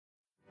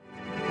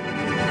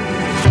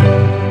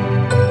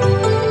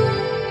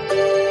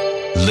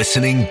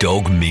Listening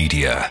Dog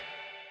Media.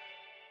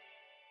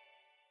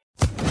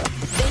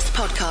 This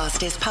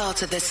podcast is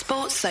part of the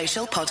Sports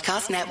Social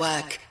Podcast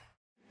Network.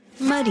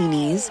 Muddy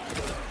Knees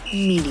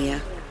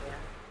Media.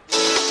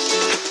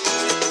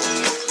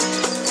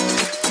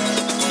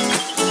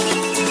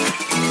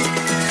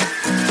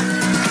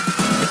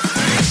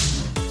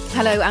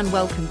 Hello and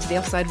welcome to the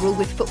Offside Rule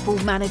with Football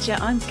Manager.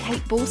 I'm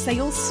Kate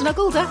Borsay, all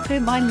snuggled up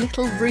in my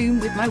little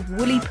room with my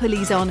woolly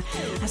pulleys on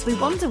as we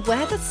wonder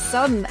where the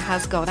sun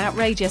has gone.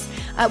 Outrageous.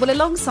 Well,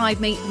 alongside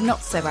me,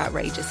 not so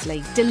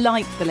outrageously,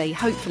 delightfully,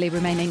 hopefully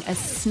remaining as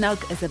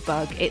snug as a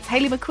bug. It's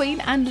Hayley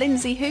McQueen and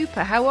Lindsay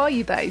Hooper. How are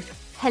you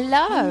both?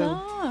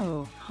 Hello.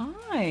 Hello.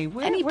 Hi.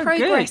 Any we're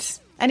progress?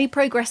 Good. Any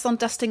progress on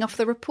dusting off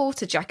the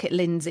reporter jacket,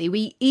 Lindsay?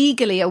 We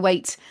eagerly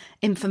await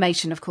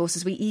information, of course,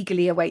 as we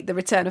eagerly await the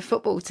return of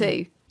football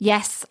too.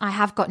 Yes, I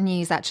have got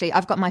news, actually.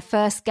 I've got my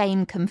first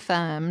game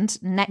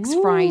confirmed next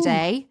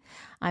Friday.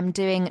 I'm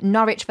doing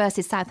Norwich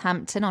versus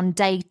Southampton on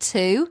day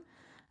 2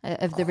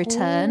 of the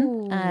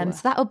return. So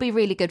that'll be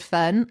really good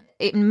fun.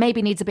 It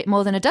maybe needs a bit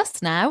more than a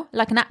dust now,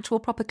 like an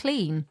actual proper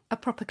clean. A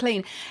proper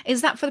clean.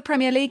 Is that for the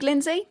Premier League,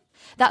 Lindsay?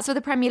 That's for the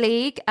Premier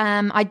League.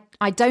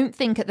 I don't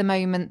think at the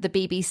moment the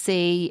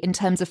BBC, in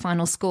terms of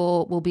final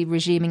score, will be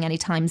resuming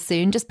anytime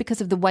soon, just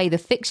because of the way the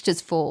fixtures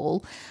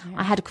fall. Yeah.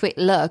 I had a quick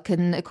look,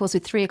 and of course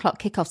with 3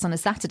 o'clock kickoffs on a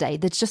Saturday,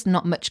 there's just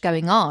not much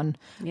going on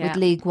with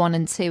League 1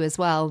 and 2 as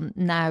well,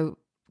 now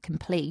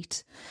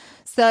complete.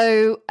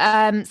 So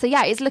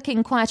yeah, it's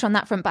looking quieter on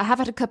that front, but I have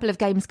had a couple of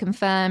games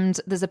confirmed.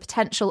 There's a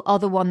potential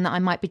other one that I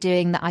might be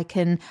doing that I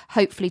can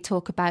hopefully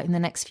talk about in the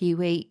next few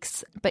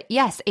weeks. But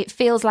yes, it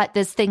feels like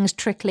there's things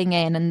trickling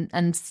in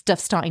and stuff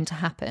starting to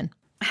happen.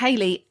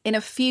 Hayley, in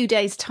a few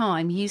days'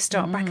 time, you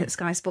start back at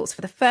Sky Sports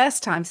for the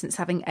first time since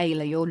having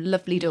Ayla, your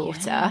lovely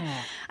daughter.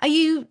 Yeah. Are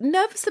you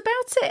nervous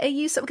about it? Are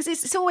you because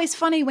it's always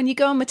funny when you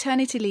go on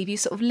maternity leave, you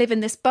sort of live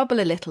in this bubble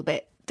a little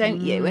bit,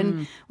 don't you?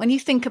 And when you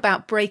think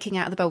about breaking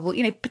out of the bubble,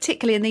 you know,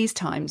 particularly in these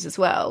times as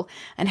well,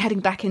 and heading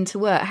back into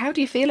work, how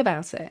do you feel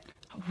about it?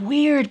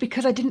 Weird,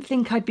 because I didn't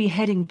think I'd be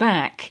heading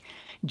back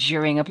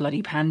during a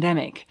bloody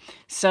pandemic.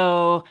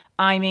 So,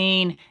 I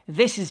mean,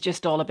 this is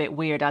just all a bit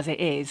weird as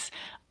it is.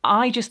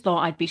 I just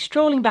thought I'd be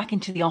strolling back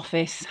into the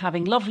office,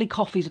 having lovely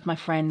coffees with my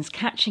friends,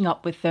 catching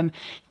up with them,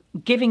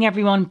 giving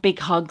everyone big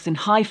hugs and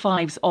high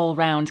fives all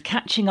round,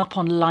 catching up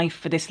on life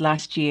for this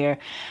last year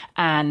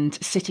and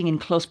sitting in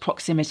close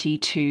proximity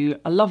to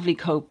a lovely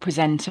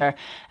co-presenter.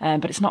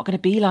 But it's not going to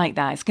be like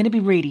that. It's going to be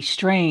really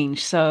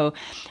strange. So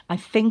I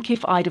think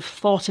if I'd have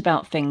thought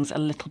about things a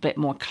little bit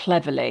more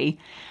cleverly,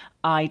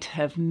 I'd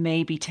have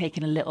maybe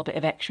taken a little bit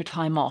of extra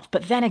time off.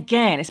 But then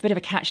again, it's a bit of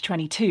a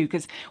catch-22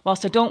 because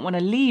whilst I don't want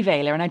to leave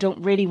Ayla and I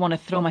don't really want to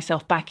throw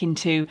myself back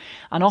into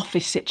an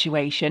office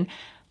situation,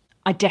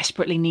 I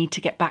desperately need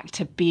to get back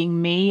to being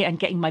me and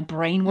getting my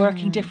brain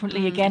working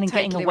differently again and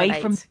totally getting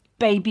away from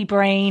baby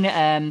brain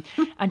and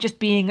just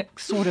being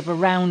sort of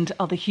around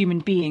other human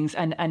beings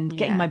and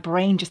getting my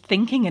brain just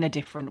thinking in a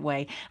different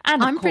way.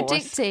 And of course,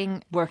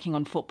 predicting working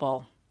on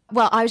football.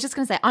 Well, I was just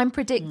going to say, I'm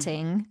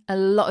predicting a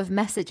lot of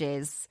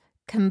messages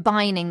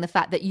combining the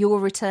fact that you're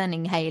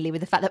returning, Hayley,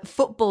 with the fact that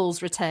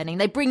football's returning.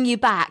 They bring you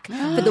back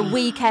for the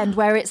weekend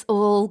where it's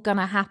all going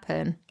to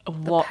happen.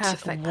 What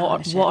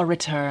a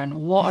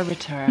return. What a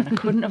return. I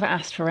couldn't have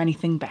asked for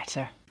anything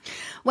better.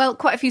 Well,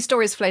 quite a few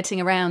stories floating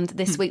around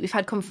this week. We've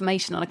had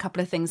confirmation on a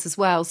couple of things as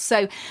well.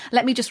 So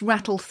let me just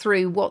rattle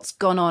through what's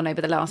gone on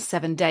over the last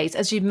 7 days.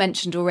 As you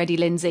mentioned already,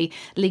 Lindsay,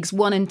 Leagues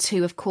 1 and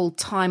 2 have called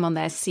time on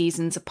their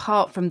seasons,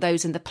 apart from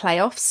those in the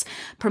playoffs,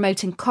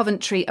 promoting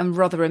Coventry and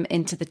Rotherham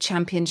into the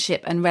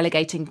Championship and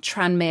relegating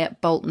Tranmere,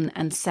 Bolton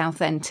and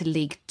Southend to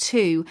League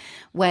 2,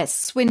 where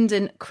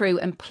Swindon, Crewe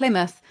and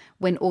Plymouth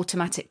win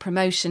automatic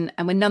promotion,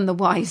 and we're none the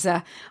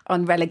wiser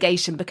on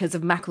relegation because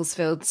of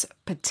Macclesfield's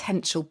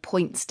potential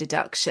points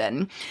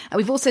deduction. And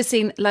we've also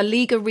seen La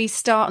Liga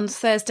restart on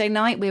Thursday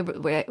night.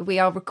 We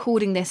are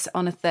recording this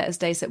on a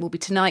Thursday, so it will be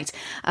tonight,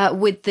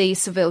 with the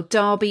Seville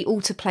derby,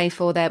 all to play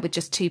for there, with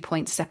just 2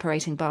 points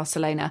separating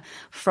Barcelona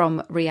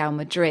from Real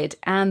Madrid.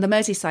 And the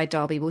Merseyside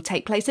derby will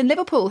take place in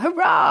Liverpool.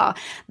 Hurrah!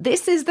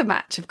 This is the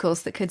match, of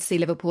course, that could see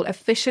Liverpool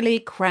officially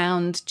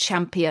crowned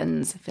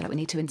champions. I feel like we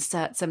need to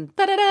insert some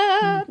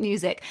da-da-da music.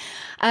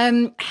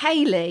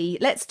 Hayley,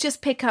 let's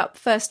just pick up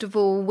first of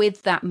all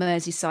with that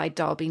Merseyside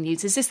derby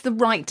news. Is this the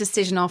right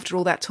decision after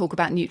all that talk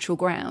about neutral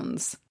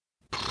grounds?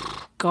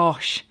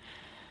 Gosh,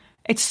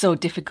 it's so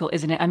difficult,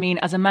 isn't it? I mean,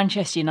 as a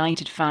Manchester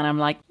United fan, I'm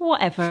like,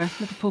 whatever,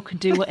 Liverpool can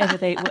do whatever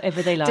they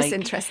like.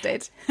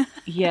 Disinterested.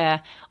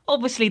 Yeah,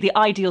 obviously the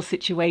ideal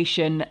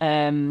situation,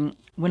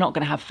 we're not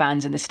going to have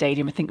fans in the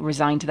stadium. I think we're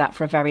resigned to that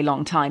for a very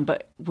long time,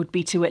 but would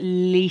be to at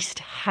least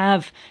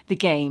have the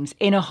games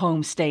in a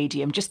home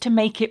stadium just to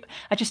make it.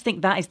 I just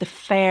think that is the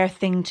fair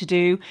thing to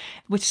do.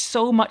 With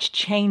so much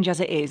change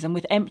as it is, and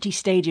with empty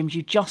stadiums,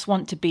 you just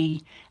want to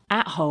be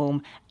at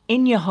home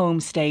in your home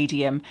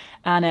stadium.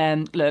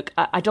 And look,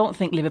 I don't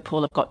think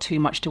Liverpool have got too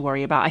much to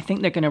worry about. I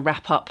think they're going to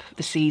wrap up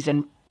the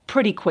season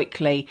pretty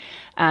quickly.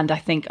 And I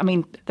think,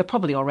 they're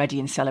probably already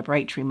in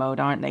celebratory mode,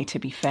 aren't they, to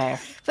be fair?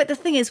 But the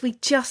thing is, we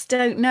just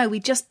don't know.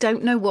 We just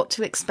don't know what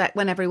to expect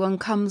when everyone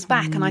comes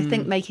back. And I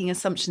think making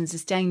assumptions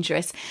is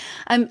dangerous.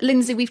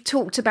 Lindsay, we've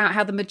talked about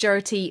how the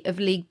majority of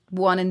League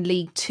One and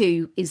League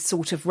Two is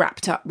sort of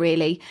wrapped up,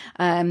 really,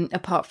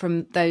 apart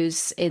from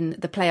those in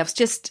the playoffs.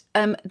 Just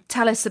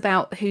tell us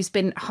about who's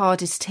been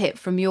hardest hit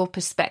from your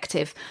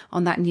perspective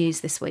on that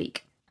news this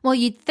week. Well,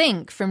 you'd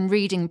think from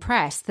reading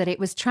press that it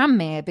was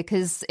Tranmere,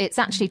 because it's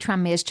actually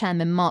Tranmere's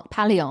chairman, Mark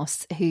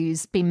Palios,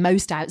 who's been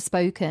most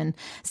outspoken,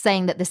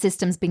 saying that the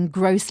system's been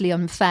grossly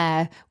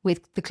unfair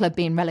with the club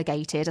being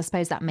relegated. I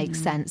suppose that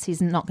makes sense.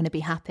 He's not going to be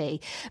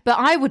happy. But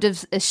I would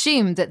have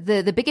assumed that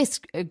the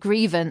biggest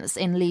grievance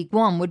in League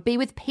One would be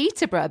with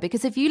Peterborough,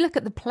 because if you look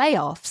at the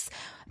playoffs,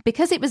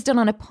 because it was done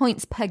on a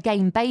points per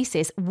game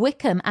basis,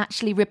 Wycombe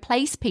actually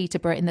replaced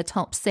Peterborough in the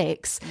top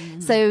six.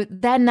 So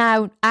they're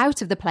now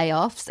out of the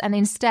playoffs, and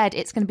instead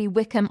it's going to be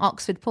Wycombe,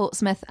 Oxford,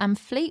 Portsmouth and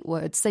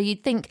Fleetwood. So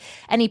you'd think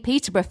any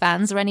Peterborough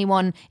fans or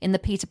anyone in the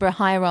Peterborough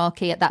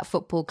hierarchy at that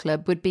football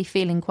club would be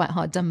feeling quite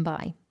hard done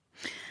by.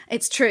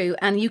 It's true,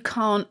 and you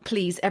can't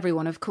please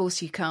everyone. Of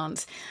course you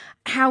can't.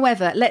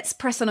 However, let's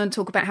press on and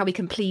talk about how we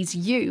can please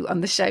you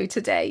on the show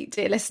today,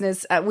 dear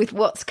listeners, with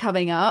what's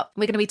coming up.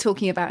 We're going to be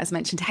talking about, as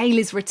mentioned,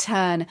 Hayley's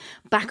return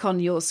back on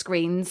your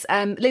screens.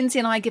 Lindsay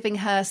and I giving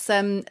her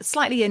some,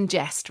 slightly in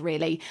jest,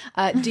 really,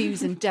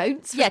 do's and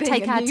don'ts. Yeah,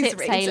 take our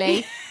tips,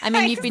 Hayley.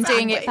 You've been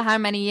doing it for how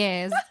many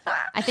years?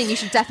 I think you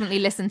should definitely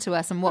listen to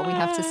us and what we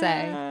have to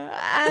say.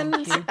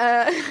 And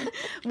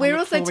we're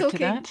also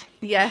talking,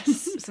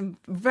 yes, some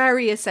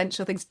very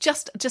essential things,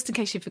 just in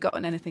case you've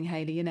forgotten anything,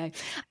 Hayley,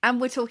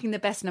 And we're talking the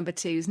best number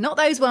twos, not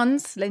those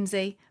ones,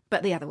 Lindsay,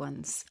 but the other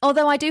ones.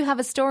 Although I do have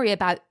a story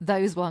about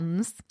those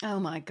ones. Oh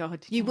my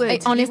God, you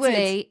would.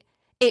 Honestly,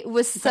 it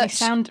was such...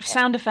 Sound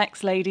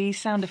effects, ladies,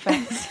 sound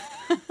effects.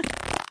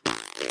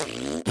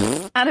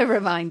 And a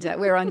reminder,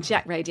 we're on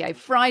Jack Radio,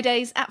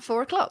 Fridays at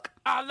 4:00.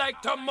 I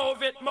like to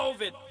move it,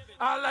 move it.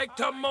 I like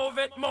to move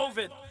it, move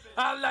it.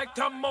 I like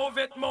to move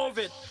it, move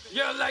it.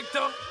 You like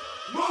to...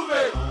 move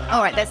it!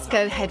 All right, let's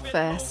go head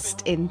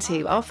first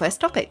into our first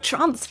topic,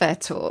 transfer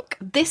talk.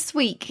 This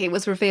week, it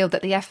was revealed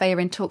that the FA are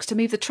in talks to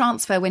move the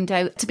transfer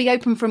window to be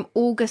open from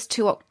August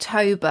to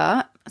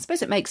October. I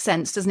suppose it makes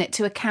sense, doesn't it,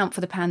 to account for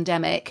the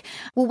pandemic.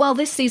 Well, while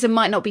this season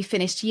might not be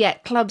finished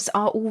yet, clubs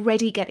are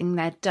already getting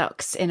their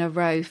ducks in a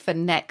row for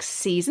next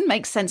season.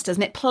 Makes sense,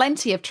 doesn't it?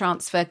 Plenty of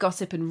transfer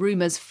gossip and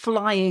rumours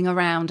flying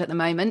around at the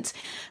moment.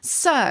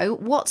 So,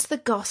 what's the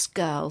goss,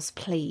 girls,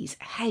 please?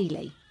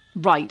 Hayley.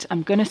 Right,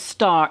 I'm going to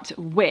start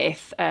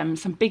with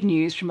some big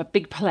news from a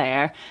big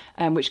player,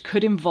 which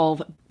could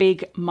involve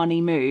big money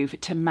move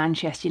to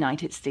Manchester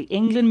United. It's the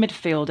England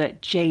midfielder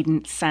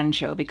Jadon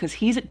Sancho, because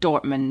he's at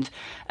Dortmund,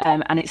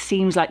 and it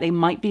seems like they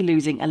might be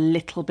losing a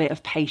little bit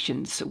of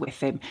patience with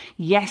him.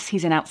 Yes,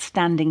 he's an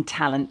outstanding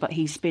talent, but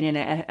he's been in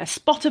a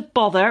spot of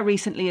bother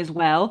recently as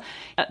well.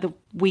 At the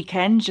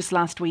weekend, just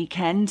last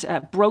weekend,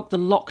 broke the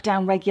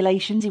lockdown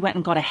regulations. He went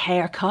and got a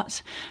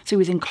haircut, so he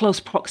was in close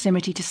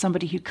proximity to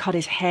somebody who cut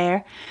his hair,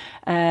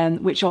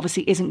 which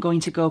obviously isn't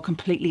going to go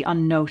completely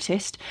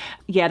unnoticed.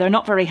 Yeah, they're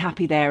not very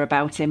happy there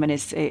about him and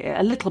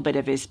a little bit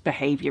of his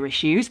behaviour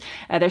issues.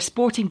 Their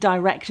sporting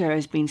director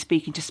has been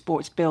speaking to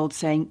Sports Build,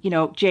 saying,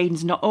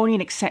 Jadon's not only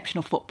an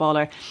exceptional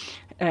footballer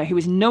who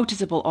is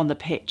noticeable on the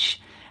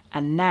pitch,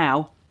 and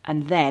now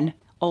and then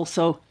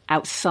also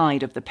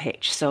outside of the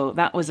pitch. So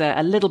that was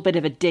a little bit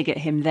of a dig at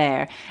him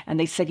there. And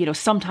they said,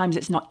 sometimes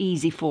it's not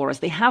easy for us.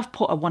 They have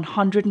put a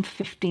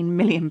 £115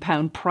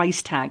 million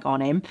price tag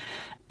on him,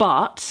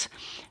 but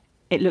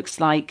it looks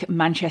like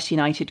Manchester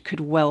United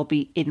could well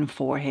be in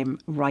for him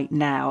right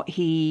now.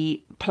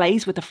 He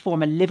plays with the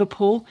former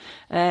Liverpool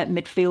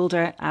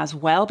midfielder as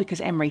well, because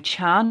Emre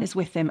Can is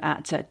with him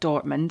at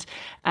Dortmund.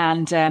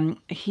 And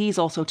he's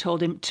also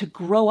told him to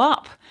grow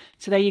up.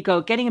 So there you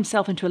go, getting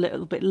himself into a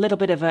little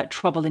bit of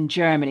trouble in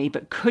Germany,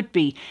 but could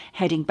be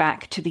heading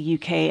back to the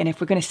UK. And if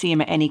we're going to see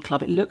him at any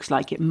club, it looks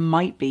like it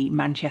might be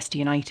Manchester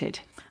United.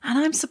 And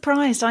I'm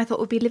surprised. I thought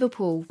it would be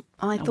Liverpool.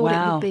 I thought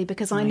it would be,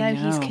 because I know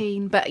he's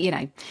keen. But,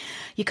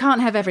 you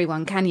can't have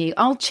everyone, can you?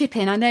 I'll chip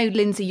in. I know,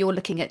 Lindsay, you're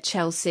looking at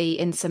Chelsea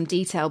in some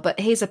detail, but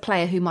here's a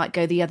player who might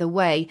go the other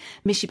way.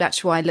 Michy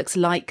Batshuayi looks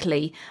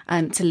likely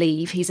to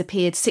leave. He's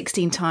appeared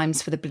 16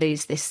 times for the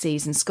Blues this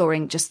season,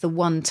 scoring just the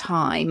one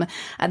time.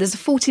 There's a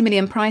 £40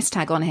 million price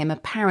tag on him,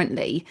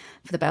 apparently,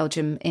 for the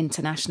Belgium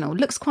international.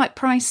 Looks quite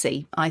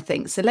pricey, I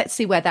think. So let's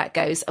see where that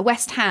goes.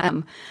 West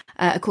Ham,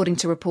 according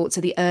to reports,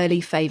 are the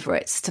early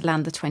favourites to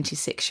land the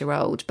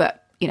 26-year-old. But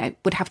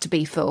would have to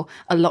be for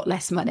a lot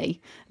less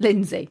money.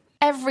 Lindsay.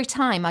 every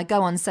time I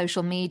go on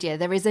social media,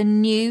 there is a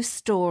new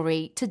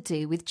story to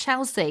do with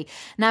Chelsea.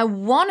 Now,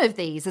 one of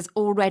these has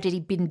already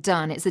been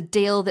done. It's a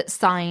deal that's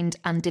signed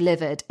and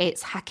delivered.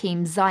 It's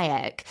Hakim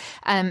Ziyech.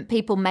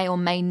 People may or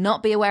may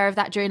not be aware of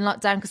that during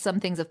lockdown because some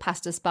things have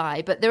passed us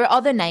by. But there are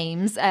other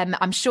names.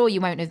 I'm sure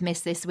you won't have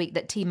missed this week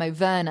that Timo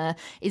Werner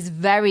is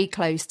very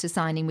close to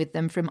signing with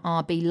them from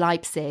RB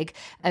Leipzig,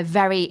 a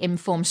very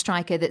informed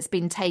striker that's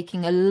been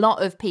taking a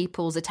lot of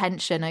people's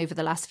attention over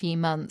the last few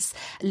months.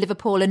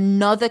 Liverpool,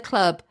 another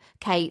club,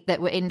 Kate,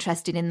 that were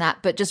interested in that,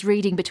 but just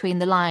reading between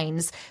the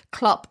lines,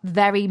 Klopp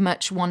very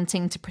much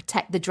wanting to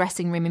protect the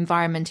dressing room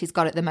environment he's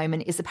got at the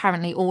moment is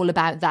apparently all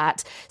about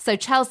that. So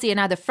Chelsea are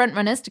now the front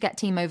runners to get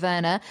Timo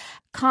Werner.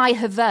 Kai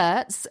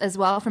Havertz as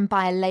well from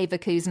Bayer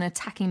Leverkusen,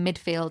 attacking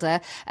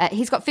midfielder.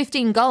 He's got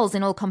 15 goals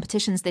in all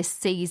competitions this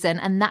season,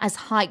 and that has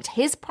hiked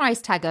his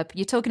price tag up.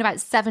 You're talking about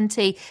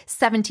 70,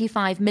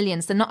 75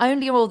 million. So not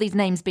only are all these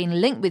names being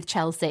linked with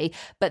Chelsea,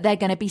 but they're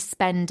going to be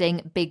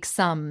spending big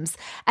sums.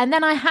 And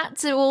then I had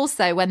to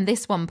also, when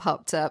this one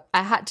popped up,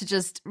 I had to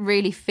just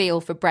really feel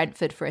for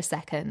Brentford for a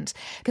second,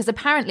 because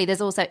apparently there's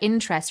also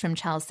interest from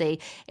Chelsea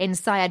in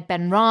Syed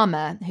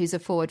Benrahma, who's a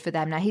forward for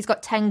them. Now, he's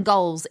got 10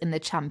 goals in the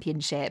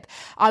Championship.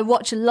 I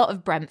watch a lot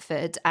of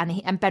Brentford and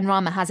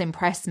Benrahma has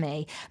impressed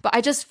me, but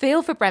I just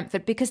feel for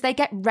Brentford because they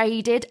get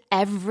raided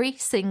every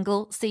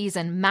single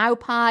season.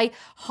 Maupai,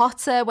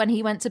 Hotter, when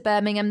he went to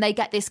Birmingham, they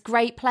get this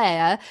great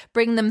player,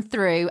 bring them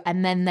through,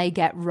 and then they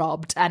get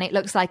robbed. And it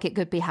looks like it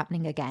could be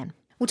happening again.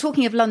 Well,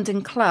 talking of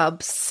London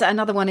clubs,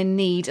 another one in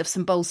need of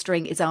some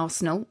bolstering is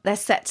Arsenal. They're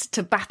set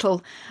to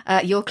battle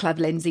your club,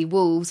 Lindsay,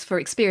 Wolves, for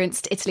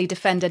experienced Italy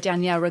defender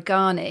Daniel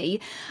Rugani.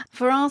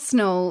 For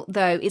Arsenal,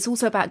 though, it's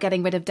also about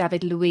getting rid of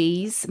David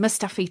Luiz,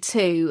 Mustafi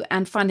too,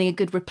 and finding a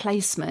good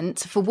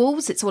replacement. For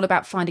Wolves, it's all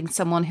about finding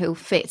someone who'll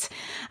fit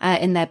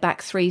in their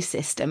back three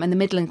system, and the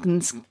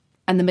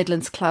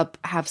Midlands club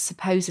have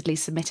supposedly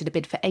submitted a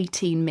bid for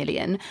 18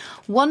 million.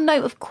 One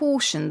note of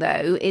caution,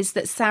 though, is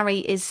that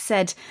Sarri is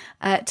said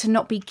to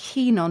not be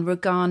keen on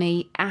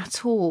Rugani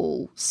at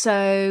all.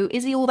 So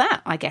is he all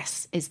that, I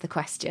guess, is the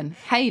question.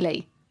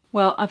 Hayley.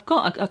 Well, I've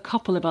got a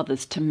couple of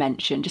others to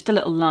mention. Just a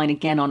little line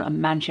again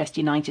on Manchester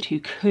United, who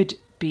could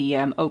be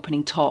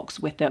opening talks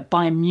with the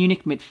Bayern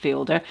Munich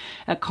midfielder,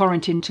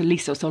 Corentin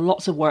Tolisso. So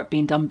lots of work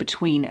being done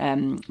between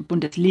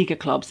Bundesliga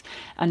clubs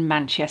and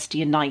Manchester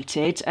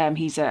United.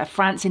 He's a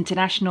France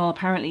international.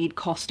 Apparently he'd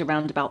cost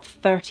around about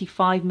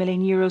 35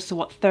 million euros. So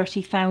what,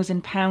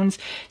 £30,000?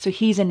 So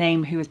he's a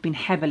name who has been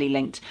heavily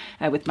linked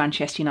with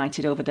Manchester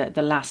United over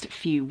the last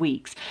few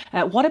weeks.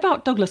 What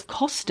about Douglas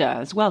Costa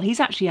as well? He's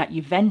actually at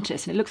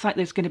Juventus, and it looks like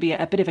there's going to be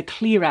a bit of a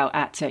clear out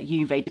at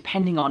Juve,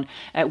 depending on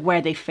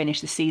where they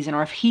finish the season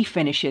or if he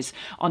finishes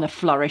on a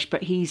flourish.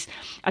 But he's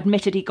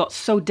admitted he got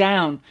so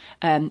down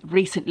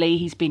recently.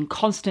 He's been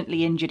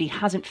constantly injured. He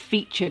hasn't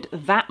featured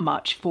that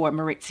much for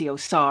Maurizio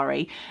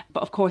Sarri.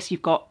 But of course,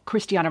 you've got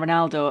Cristiano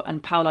Ronaldo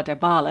and Paulo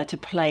Dybala to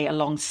play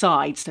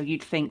alongside. So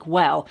you'd think,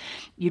 well,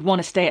 you'd want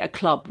to stay at a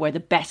club where the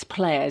best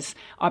players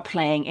are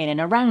playing in and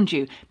around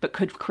you. But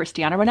could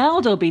Cristiano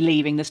Ronaldo be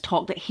leaving? There's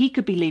talk that he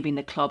could be leaving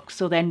the club.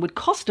 So then would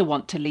Costa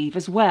want to leave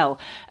as well?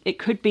 It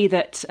could be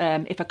that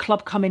if a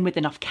club come in with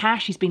enough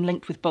cash, he's been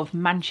linked with both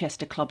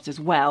Manchester clubs as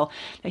well,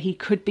 that he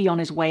could be on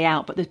his way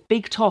out. But there's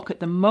big talk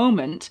at the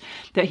moment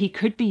that he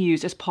could be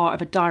used as part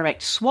of a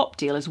direct swap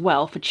deal as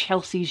well for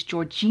Chelsea's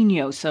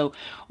Jorginho. So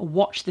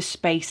watch the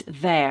space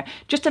there.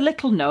 Just a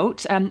little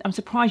note, I'm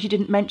surprised you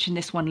didn't mention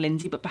this one,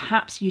 Lindsay, but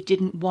perhaps you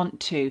didn't want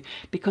to,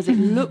 because it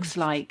looks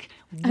like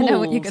Wolves I know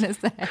what you're going to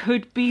say.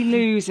 Could be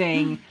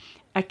losing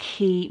a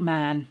key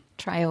man.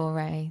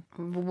 Traore.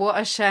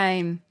 What a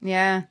shame.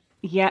 Yeah.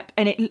 Yep,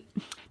 and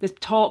there's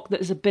talk that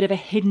there's a bit of a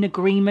hidden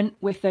agreement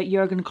with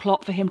Jurgen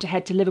Klopp for him to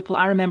head to Liverpool.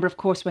 I remember, of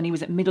course, when he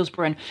was at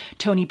Middlesbrough, and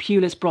Tony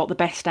Pulis brought the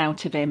best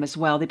out of him as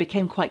well. They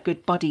became quite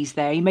good buddies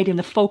there. He made him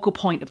the focal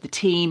point of the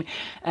team.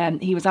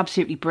 He was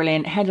absolutely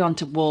brilliant. Headed on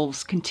to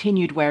Wolves,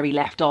 continued where he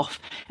left off,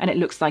 and it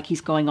looks like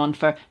he's going on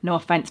for, no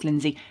offence,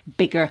 Lindsay,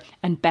 bigger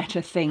and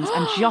better things.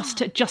 And just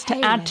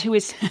to add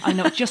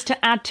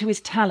to his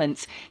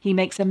talents, he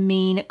makes a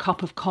mean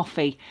cup of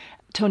coffee.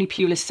 Tony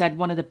Pulis said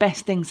one of the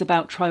best things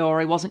about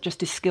Traore wasn't just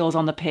his skills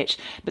on the pitch,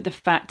 but the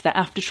fact that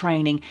after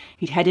training,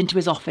 he'd head into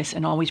his office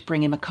and always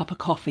bring him a cup of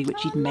coffee,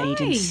 which he'd made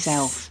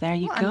himself. There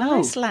you go. A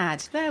nice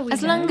lad. There we go.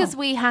 As long as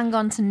we hang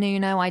on to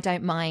Nuno, I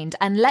don't mind.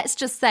 And let's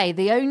just say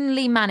the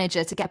only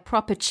manager to get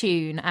proper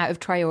tune out of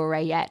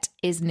Traore yet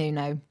is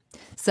Nuno.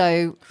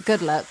 So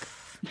good luck.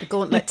 The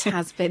gauntlet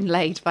has been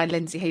laid by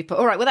Lindsay Hooper.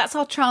 All right, well, that's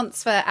our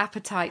transfer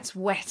appetites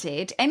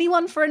whetted.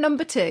 Anyone for a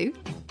number two?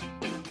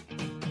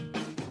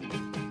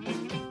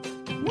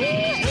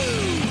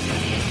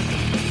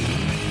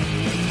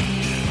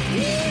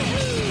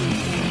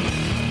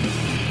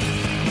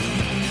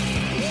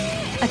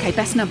 Okay,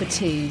 best number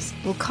twos.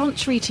 Well,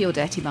 contrary to your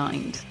dirty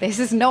mind, this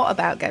is not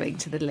about going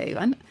to the loo.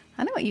 And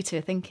I know what you two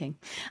are thinking.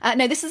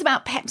 No, this is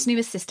about Pep's new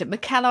assistant,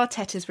 Mikel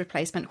Arteta's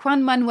replacement,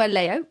 Juan Manuel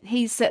Leo.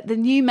 He's the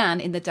new man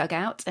in the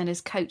dugout and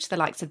has coached the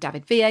likes of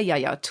David Villa,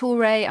 Yaya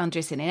Toure,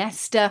 Andres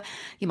Iniesta.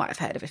 You might have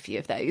heard of a few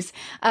of those.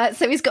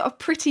 So he's got a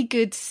pretty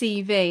good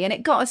CV. And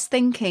it got us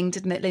thinking,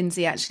 didn't it,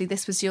 Lindsay? Actually,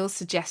 this was your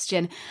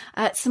suggestion.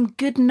 Some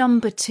good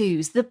number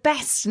twos, the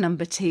best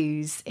number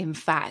twos, in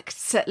fact.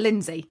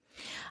 Lindsay?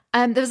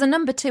 There was a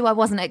number 2 I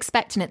wasn't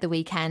expecting at the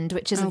weekend,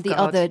 which is of the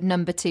other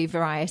number 2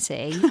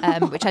 variety,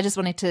 which I just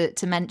wanted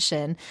to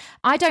mention.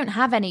 I don't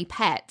have any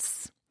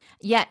pets,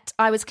 yet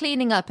I was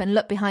cleaning up and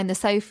looked behind the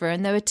sofa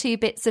and there were 2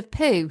 bits of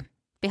poo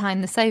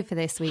behind the sofa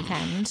this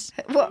weekend.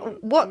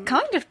 What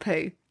kind of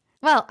poo?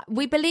 Well,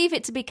 we believe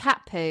it to be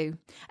cat poo.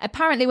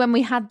 Apparently, when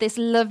we had this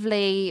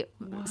lovely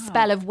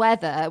spell of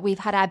weather, we've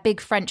had our big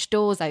French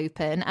doors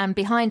open, and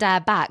behind our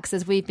backs,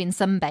 as we've been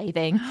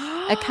sunbathing,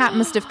 a cat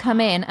must have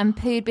come in and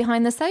pooed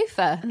behind the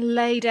sofa.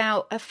 Laid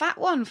out a fat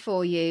one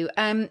for you.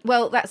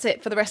 Well, that's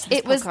it for the rest of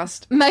this podcast. It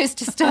was most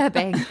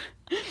disturbing.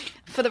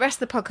 For the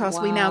rest of the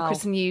podcast, we now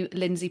christen you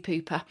Lindsay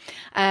Pooper.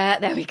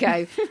 There we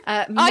go.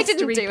 I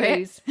didn't do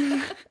poos.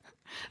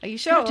 Are you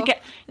sure?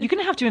 You're going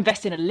to have to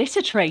invest in a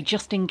litter tray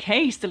just in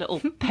case the little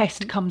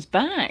pest comes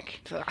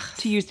back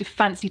to use the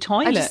fancy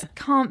toilet. I just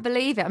can't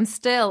believe it. I'm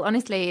still,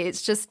 honestly,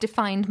 it's just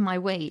defined my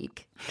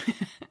week.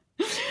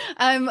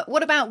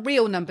 What about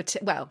real number 2?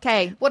 Well,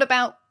 okay. What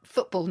about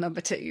football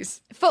number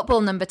 2s?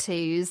 Football number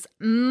 2s.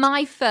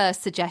 My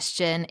first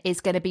suggestion is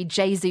going to be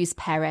Jesus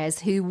Perez,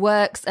 who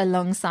works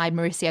alongside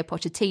Mauricio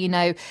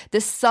Pochettino.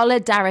 The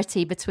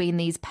solidarity between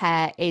these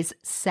pair is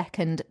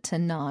second to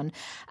none.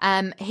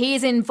 He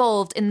is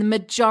involved in the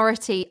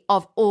majority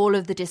of all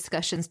of the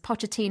discussions.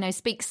 Pochettino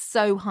speaks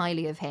so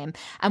highly of him,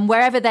 and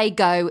wherever they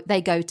go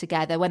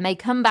together. When they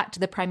come back to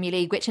the Premier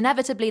League, which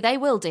inevitably they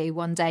will do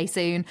one day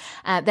soon,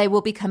 they will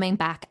be coming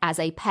back as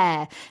a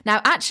pair. Now,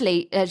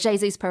 actually,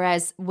 Jesus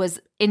Perez was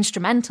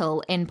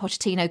instrumental in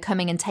Pochettino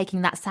coming and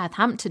taking that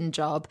Southampton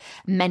job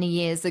many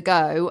years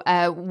ago.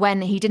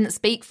 When he didn't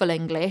speak full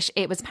English,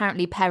 it was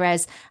apparently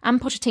Perez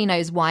and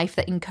Pochettino's wife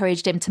that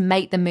encouraged him to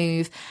make the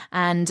move,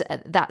 and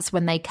that's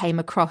when they came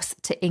across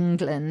to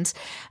England.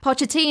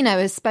 Pochettino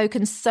has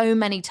spoken so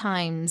many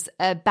times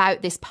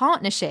about this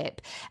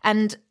partnership,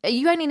 and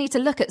you only need to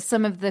look at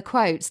some of the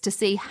quotes to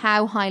see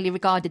how highly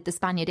regarded the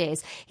Spaniard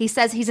is. He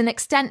says he's an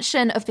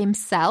extension of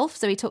himself,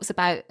 so he talks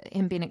about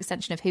him being an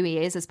extension of who he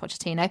is as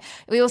Pochettino.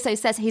 He also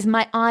says he's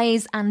my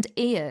eyes and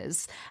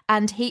ears.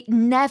 And he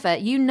never,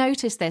 you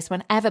notice this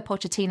whenever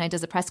Pochettino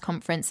does a press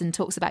conference and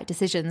talks about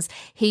decisions,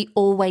 he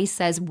always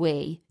says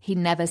we. He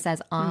never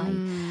says I.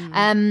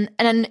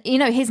 And, you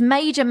know, his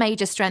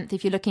major strength,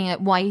 if you're looking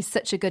at why he's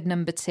such a good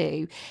number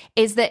 2,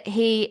 is that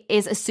he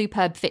is a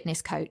superb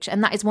fitness coach.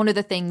 And that is one of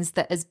the things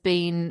that has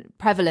been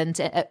prevalent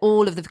at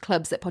all of the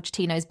clubs that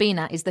Pochettino's been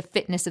at, is the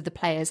fitness of the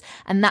players.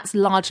 And that's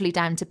largely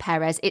down to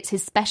Perez. It's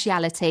his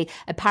speciality.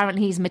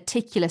 Apparently he's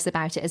meticulous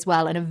about it as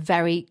well, and a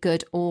very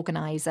good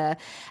organiser.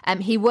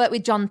 He worked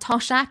with John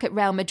Toshak at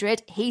Real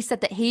Madrid. He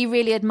said that he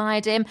really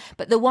admired him,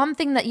 but the one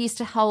thing that used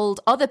to hold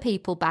other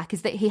people back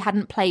is that he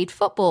hadn't played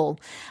football.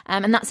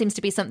 And that seems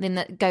to be something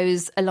that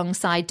goes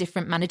alongside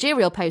different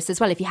managerial posts as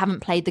well. If you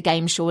haven't played the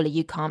game, surely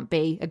you can't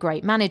be a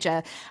great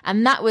manager.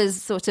 And that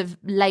was sort of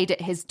laid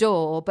at his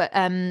door. But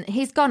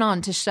he's gone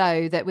on to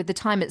show that with the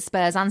time at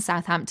Spurs and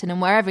Southampton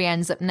and wherever he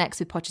ends up next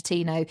with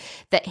Pochettino,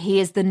 that he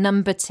is the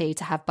number 2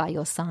 to have by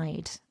your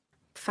side.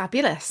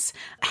 Fabulous.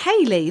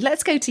 Hayley,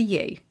 let's go to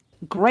you.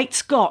 Great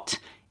Scott.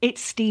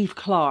 It's Steve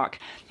Clarke.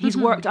 He's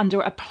worked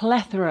under a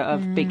plethora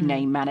of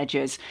big-name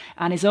managers,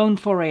 and his own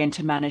foray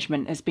into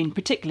management has been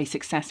particularly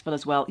successful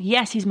as well.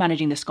 Yes, he's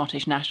managing the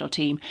Scottish national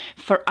team.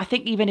 For I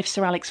think even if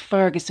Sir Alex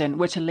Ferguson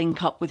were to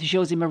link up with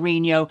Jose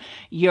Mourinho,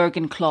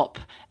 Jurgen Klopp,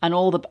 and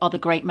all the other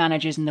great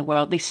managers in the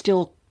world, they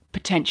still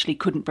potentially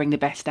couldn't bring the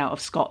best out of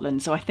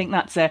Scotland. So I think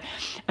that's a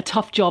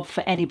tough job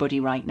for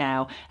anybody right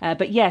now.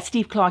 But yeah,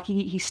 Steve Clarke,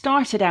 he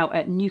started out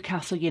at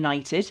Newcastle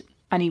United,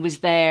 and he was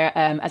there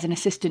as an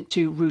assistant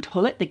to Ruud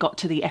Gullit. They got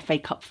to the FA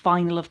Cup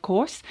final, of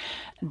course.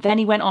 Then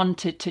he went on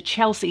to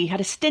Chelsea. He had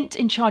a stint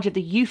in charge of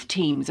the youth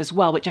teams as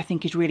well, which I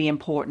think is really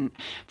important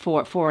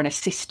for an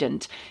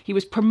assistant. He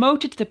was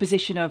promoted to the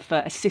position of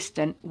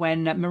assistant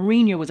when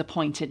Mourinho was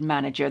appointed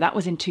manager. That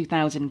was in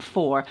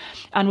 2004,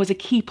 and was a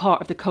key part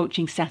of the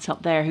coaching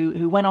setup there,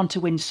 who went on to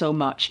win so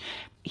much.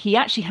 He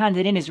actually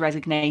handed in his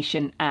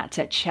resignation at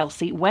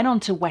Chelsea, went on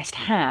to West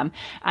Ham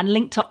and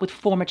linked up with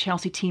former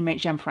Chelsea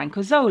teammate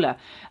Gianfranco Zola.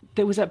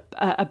 There was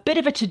a bit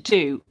of a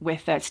to-do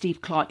with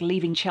Steve Clarke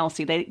leaving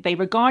Chelsea. They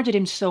regarded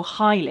him so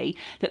highly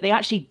that they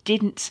actually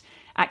didn't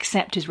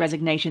accept his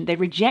resignation. They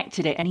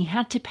rejected it, and he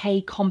had to pay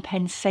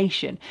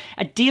compensation.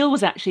 A deal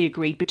was actually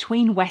agreed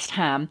between West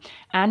Ham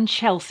and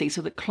Chelsea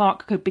so that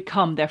Clarke could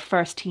become their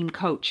first team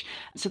coach.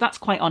 So that's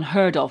quite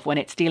unheard of when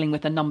it's dealing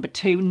with a number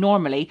 2.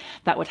 Normally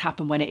that would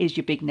happen when it is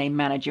your big name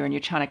manager and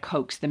you're trying to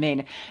coax them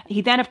in.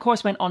 He then, of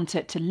course, went on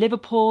to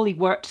Liverpool. He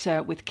worked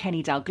with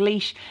Kenny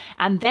Dalglish,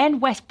 and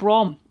then West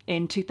Brom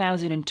in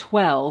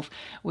 2012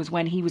 was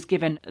when he was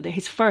given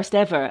his first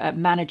ever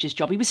manager's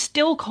job. He was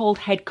still called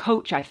head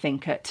coach, I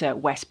think, at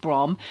West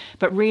Brom,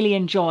 but really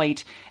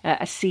enjoyed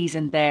a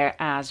season there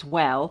as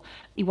well.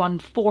 He won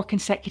 4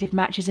 consecutive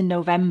matches in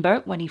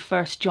November when he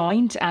first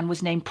joined and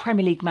was named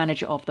Premier League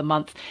Manager of the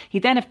Month. He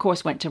then, of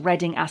course, went to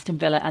Reading, Aston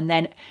Villa, and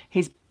then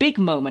his big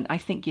moment, I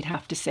think you'd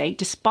have to say,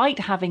 despite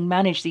having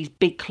managed these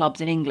big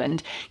clubs in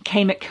England,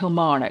 came at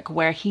Kilmarnock,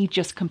 where he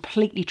just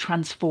completely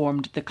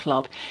transformed the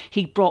club.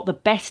 He brought the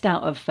best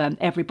out of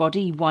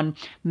everybody. He won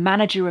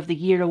Manager of the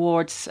Year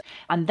awards,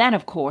 and then,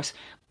 of course,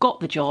 got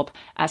the job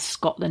as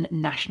Scotland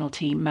national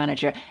team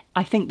manager.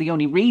 I think the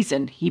only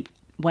reason he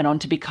went on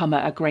to become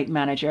a great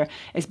manager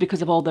is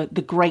because of all the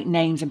great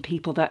names and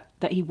people that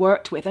he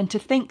worked with. And to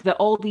think that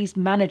all these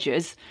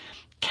managers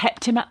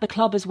kept him at the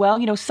club as well.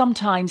 You know,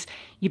 sometimes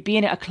you'd be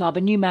in at a club,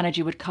 a new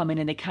manager would come in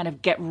and they kind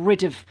of get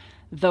rid of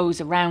those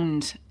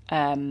around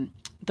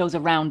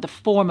the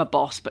former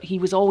boss, but he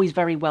was always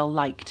very well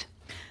liked.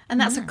 And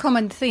that's a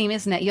common theme,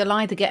 isn't it? You'll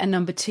either get a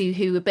number 2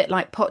 who, a bit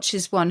like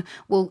Poch's one,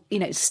 will,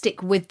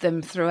 stick with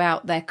them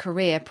throughout their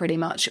career pretty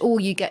much, or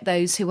you get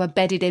those who are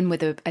bedded in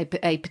with a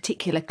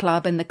particular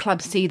club and the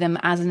club see them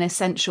as an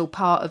essential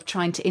part of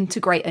trying to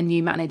integrate a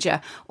new manager,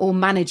 or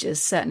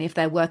managers, certainly if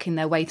they're working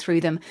their way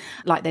through them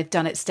like they've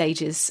done at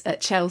stages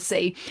at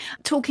Chelsea.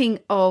 Talking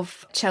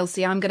of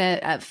Chelsea, I'm going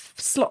to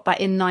slot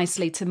that in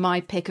nicely to my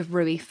pick of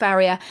Rui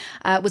Faria.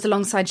 Was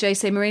alongside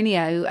Jose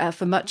Mourinho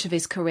for much of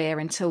his career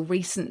until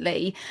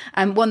recently.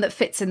 One that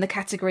fits in the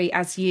category,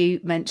 as you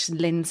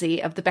mentioned,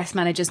 Lindsay, of the best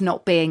managers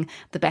not being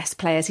the best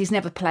players. He's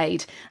never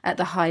played at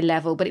the high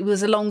level, but it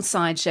was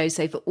alongside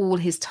Jose for all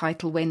his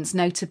title wins,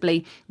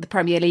 notably the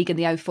Premier League in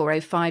the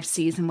 04-05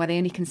 season, where they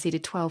only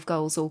conceded 12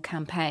 goals all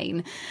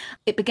campaign.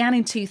 It began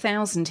in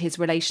 2000, his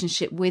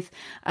relationship with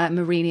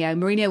Mourinho.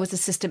 Mourinho was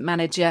assistant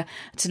manager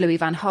to Louis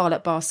van Gaal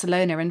at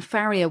Barcelona, and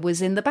Faria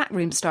was in the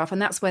backroom staff, and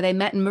that's where they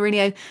met. And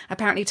Mourinho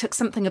apparently took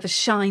something of a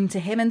shine to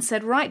him and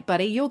said, right,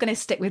 buddy, you're going to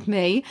stick with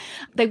me.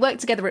 They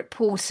worked together at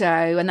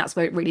Porto, and that's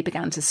where it really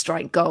began to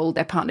strike gold,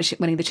 their partnership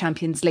winning the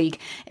Champions League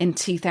in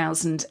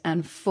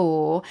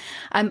 2004.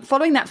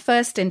 Following that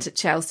first stint at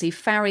Chelsea,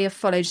 Faria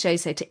followed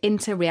Jose to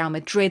Inter, Real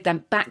Madrid,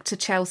 then back to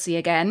Chelsea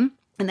again.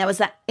 And there was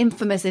that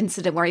infamous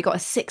incident where he got a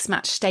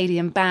 6-match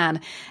stadium ban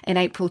in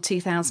April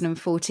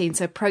 2014.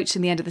 So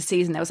approaching the end of the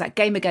season, there was that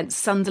game against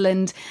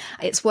Sunderland.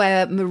 It's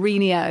where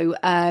Mourinho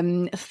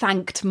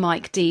thanked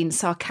Mike Dean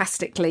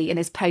sarcastically in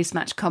his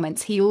post-match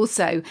comments. He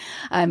also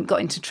got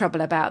into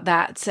trouble about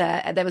that.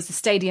 There was a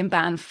stadium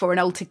ban for an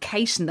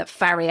altercation that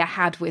Faria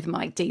had with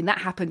Mike Dean. That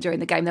happened during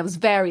the game. There was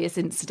various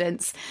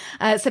incidents.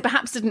 So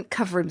perhaps didn't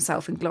cover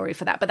himself in glory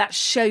for that. But that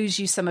shows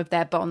you some of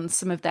their bonds,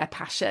 some of their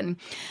passion.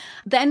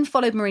 Then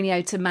followed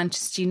Mourinho to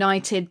Manchester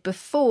United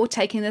before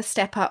taking the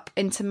step up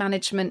into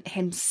management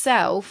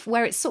himself,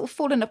 where it's sort of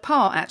fallen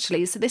apart,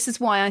 actually. So this is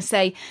why I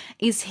say,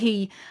 is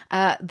he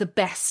the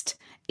best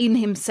in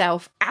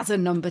himself as a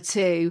number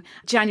 2?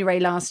 January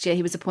last year,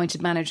 he was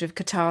appointed manager of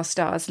Qatar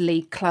Stars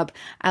League club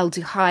Al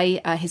Duhai,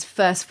 his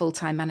first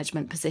full-time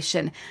management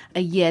position.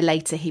 A year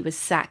later, he was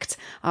sacked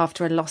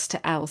after a loss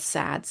to Al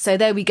Sadd. So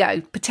there we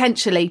go,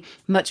 potentially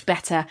much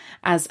better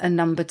as a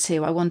number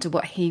 2. I wonder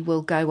what he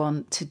will go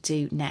on to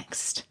do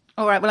next.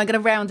 All right, well, I'm going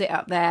to round it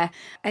up there.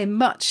 A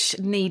much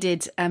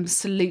needed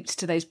salute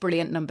to those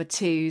brilliant number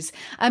 2s.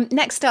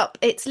 Next up,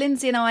 it's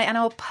Lindsay and I and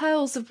our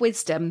pearls of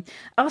wisdom,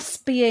 us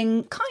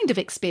being kind of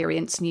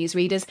experienced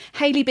newsreaders,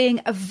 Hayley being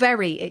a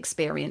very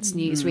experienced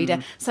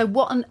newsreader. So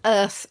what on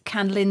earth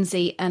can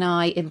Lindsay and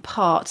I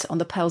impart on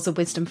the pearls of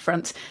wisdom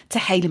front to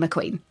Hayley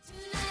McQueen?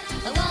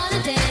 I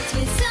wanna dance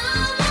with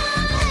someone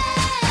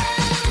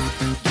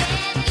else.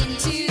 Get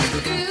into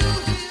the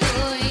groove.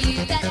 Boy,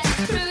 you got to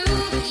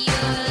prove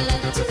your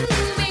love to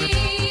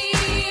me.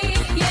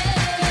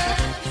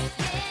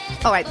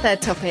 Yeah. All right,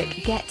 third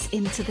topic, get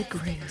into the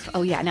groove.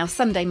 Oh yeah, now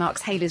Sunday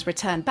marks Hayley's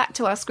return back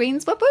to our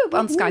screens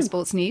on Sky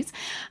Sports News.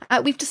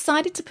 We've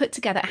decided to put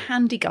together a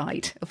handy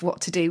guide of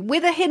what to do,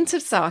 with a hint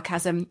of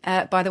sarcasm,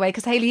 by the way,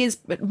 because Hayley is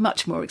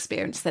much more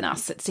experienced than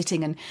us at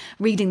sitting and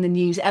reading the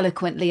news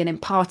eloquently and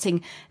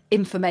imparting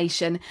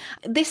information.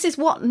 This is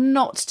what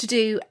not to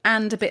do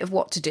and a bit of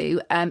what to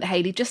do,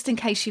 Hayley, just in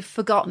case you've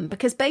forgotten,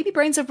 because baby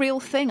brain's a real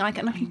thing. I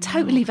can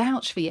totally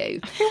vouch for you.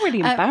 I feel really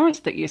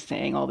embarrassed that you're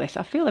saying all this.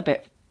 I feel a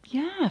bit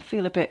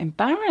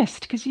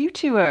embarrassed because you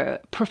two are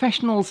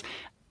professionals.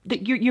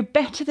 That you're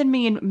better than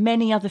me in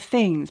many other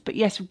things, but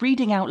yes,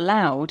 reading out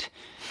loud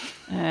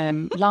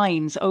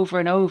lines over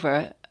and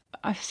over,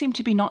 I seem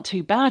to be not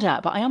too bad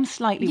at, but I am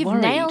slightly worried.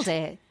 You've nailed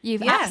it.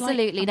 You've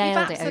absolutely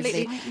nailed it,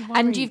 Ozzy.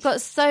 And you've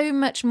got so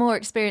much more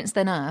experience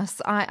than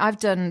us. I've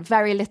done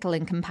very little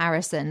in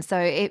comparison, so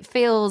it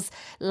feels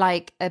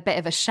like a bit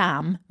of a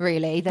sham,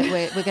 really, that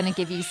we're going to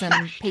give you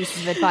some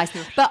pieces of advice.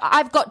 But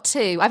I've got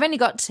two. I've only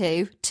got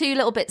two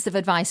little bits of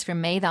advice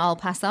from me that I'll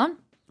pass on.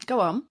 Go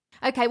on.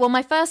 Okay, well,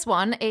 my first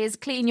one is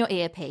clean your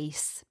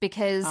earpiece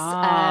because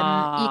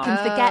you can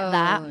forget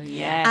that.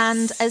 Yes.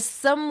 And as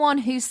someone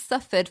who's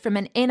suffered from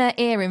an inner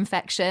ear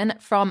infection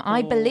from,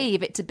 I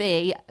believe it to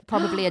be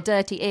probably a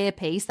dirty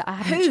earpiece that I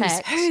haven't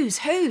checked.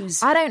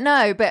 Whose? I don't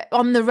know, but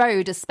on the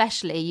road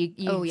especially,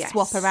 you Oh, yes.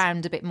 swap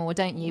around a bit more,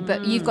 don't you?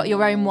 But you've got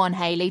your own one,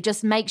 Hayley.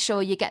 Just make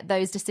sure you get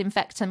those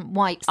disinfectant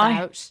wipes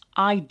out.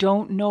 I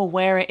don't know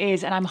where it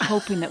is, and I'm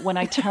hoping that when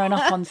I turn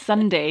up on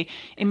Sunday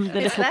in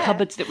the little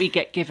cupboards that we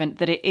get given,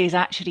 that it is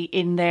actually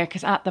in there,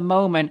 because at the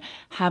moment,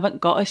 haven't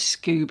got a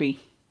Scooby.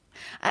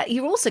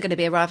 You're also going to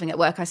be arriving at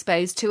work, I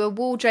suppose, to a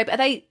wardrobe.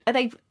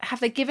 Have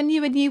they given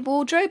you a new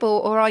wardrobe,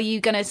 or are you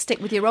going to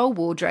stick with your old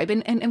wardrobe?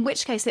 In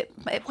which case,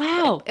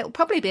 it'll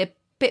probably be a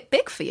bit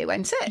big for you,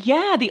 won't it?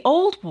 Yeah, the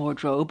old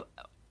wardrobe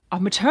are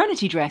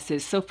maternity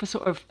dresses. So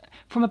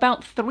from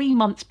about 3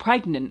 months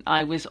pregnant,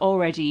 I was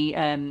already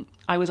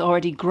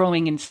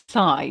growing in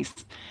size.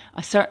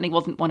 I certainly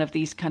wasn't one of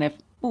these kind of,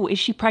 oh, is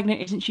she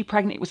pregnant? Isn't she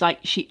pregnant? It was like,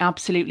 she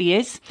absolutely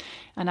is.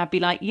 And I'd be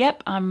like,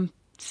 yep, I'm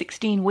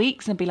 16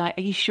 weeks, and be like,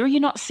 are you sure you're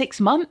not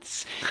 6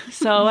 months?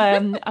 So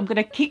I'm going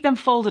to keep them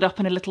folded up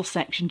in a little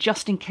section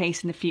just in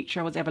case in the future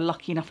I was ever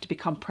lucky enough to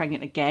become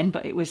pregnant again.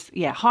 But it was,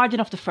 hard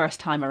enough the first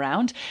time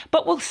around.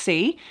 But we'll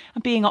see.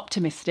 I'm being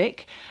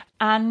optimistic.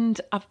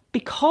 And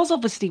because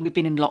obviously we've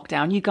been in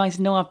lockdown, you guys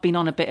know I've been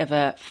on a bit of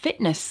a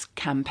fitness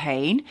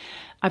campaign.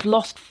 I've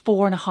lost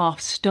 4.5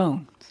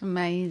 stone.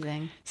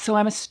 Amazing. So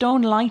I'm a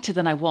stone lighter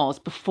than I was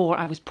before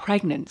I was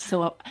pregnant.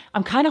 So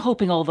I'm kind of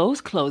hoping all those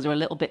clothes are a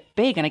little bit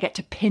big and I get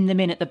to pin them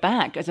in at the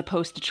back as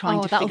opposed to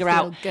trying to figure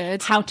out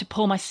how to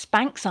pull my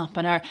Spanx up,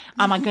 and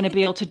am I going to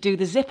be able to do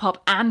the zip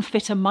up and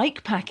fit a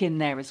mic pack in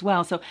there as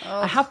well. So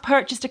I have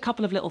purchased a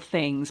couple of little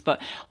things, but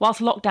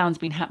whilst lockdown's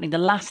been happening, the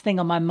last thing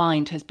on my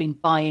mind has been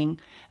buying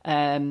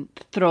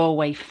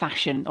throwaway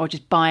fashion, or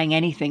just buying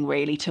anything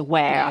really to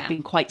wear. Yeah. I've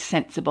been quite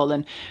sensible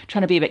and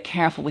trying to be a bit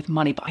careful with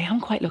money, but I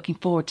am quite looking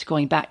forward to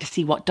going back to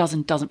see what does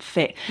and doesn't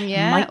fit.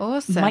 Yeah,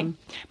 awesome.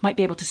 Might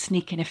be able to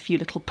sneak in a few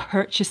little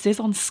purchases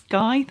on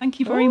Sky. Thank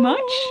you very much.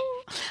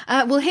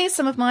 Well, here's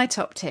some of my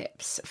top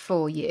tips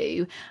for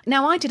you.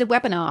 Now, I did a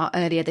webinar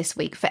earlier this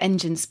week for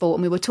Engine Sport,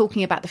 and we were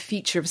talking about the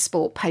future of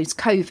sport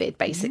post-COVID,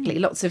 basically.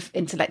 Lots of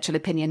intellectual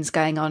opinions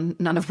going on,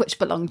 none of which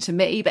belong to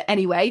me. But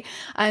anyway,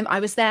 I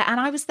was there, and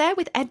I was there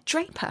with Ed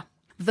Draper.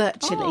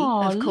 Virtually,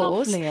 of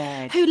course, lovely,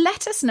 Ed. who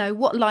let us know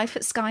what life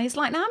at Sky is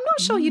like. Now, I'm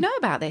not sure you know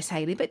about this,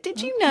 Hayley, but did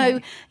you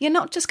know you're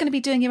not just going to be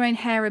doing your own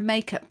hair and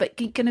makeup,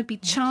 but you're going to be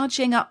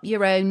charging up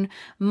your own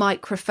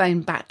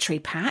microphone battery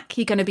pack.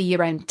 You're going to be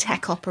your own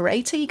tech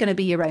operator. You're going to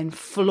be your own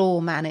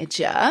floor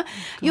manager.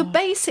 You're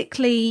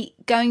basically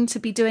going to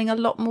be doing a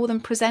lot more than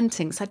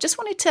presenting. So I just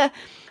wanted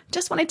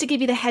to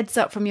give you the heads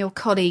up from your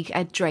colleague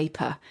Ed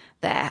Draper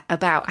there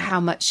about how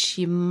much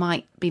you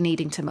might be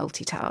needing to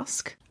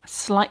multitask.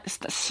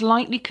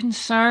 Slightly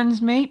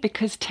concerns me,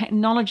 because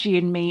technology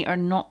and me are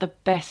not the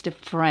best of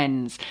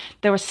friends.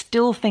 There are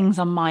still things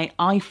on my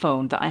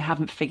iPhone that I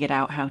haven't figured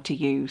out how to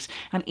use.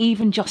 And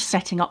even just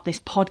setting up this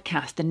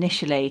podcast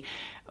initially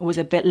was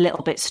a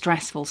little bit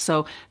stressful.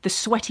 So the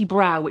sweaty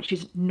brow, which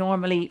is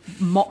normally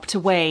mopped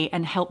away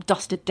and helped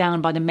dusted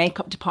down by the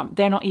makeup department,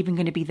 they're not even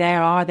going to be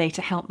there, are they,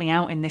 to help me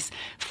out in this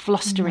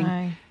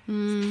flustery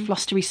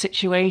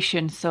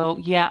situation. So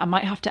yeah, I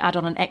might have to add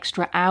on an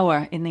extra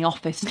hour in the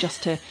office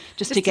just to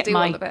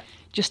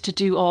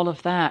do all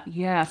of that.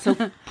 Yeah.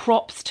 So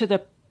props to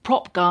the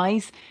prop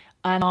guys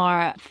and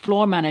our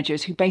floor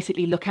managers who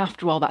basically look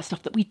after all that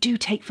stuff that we do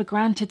take for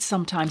granted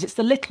sometimes. It's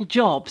the little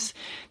jobs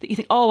that you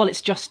think, oh, well,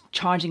 it's just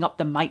charging up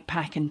the mic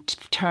pack and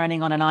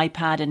turning on an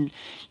iPad and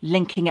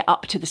linking it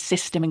up to the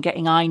system and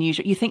getting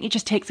iNews. You think it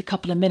just takes a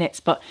couple of minutes,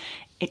 but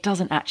it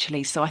doesn't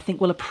actually. So I think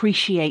we'll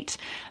appreciate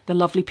the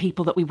lovely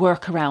people that we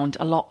work around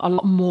a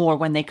lot more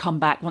when they come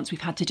back once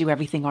we've had to do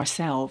everything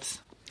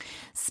ourselves.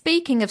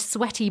 Speaking of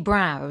sweaty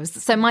brows,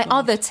 so my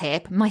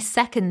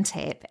second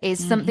tip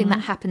is something that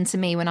happened to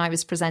me when I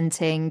was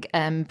presenting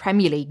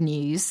Premier League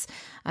news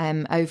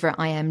over at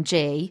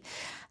IMG.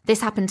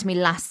 This happened to me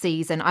last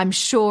season. I'm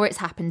sure it's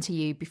happened to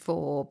you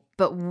before,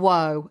 but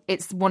whoa,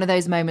 it's one of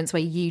those moments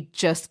where you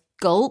just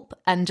gulp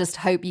and just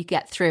hope you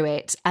get through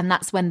it. And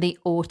that's when the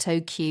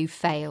auto cue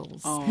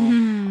fails.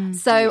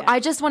 I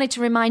just wanted to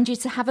remind you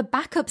to have a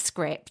backup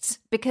script,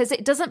 because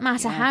it doesn't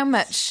matter how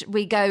much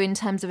we go in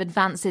terms of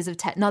advances of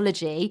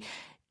technology.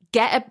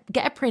 Get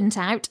a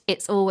printout.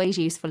 It's always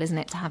useful, isn't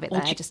it, to have it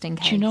there just in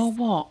case. Do you know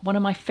what? One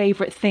of my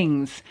favourite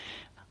things,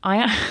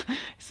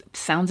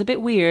 sounds a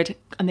bit weird,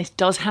 and this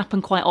does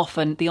happen quite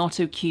often, the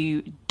auto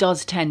cue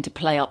does tend to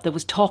play up. There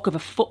was talk of a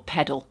foot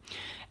pedal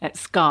at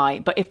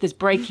Sky, but if there's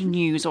breaking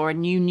news or a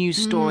new news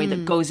story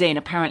that goes in,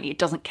 apparently it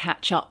doesn't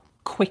catch up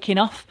quick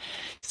enough.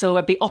 So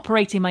I'd be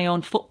operating my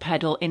own foot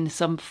pedal in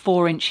some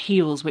 4-inch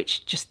heels,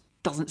 which just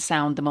doesn't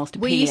sound the most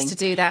appealing. We used to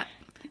do that.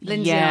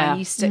 Lindsay and I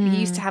used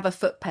to have a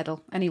foot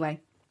pedal. Anyway.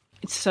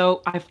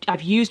 So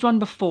I've used one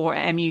before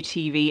at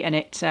MUTV, and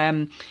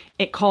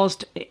it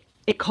caused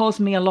it caused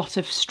me a lot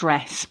of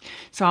stress.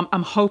 So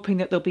I'm hoping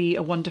that there'll be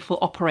a wonderful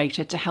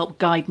operator to help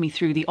guide me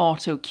through the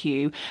auto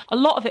queue. A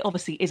lot of it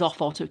obviously is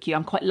off auto queue.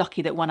 I'm quite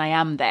lucky that when I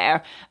am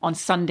there on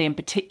Sunday in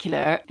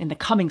particular, in the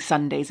coming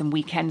Sundays and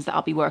weekends that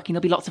I'll be working,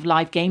 there'll be lots of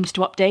live games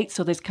to update.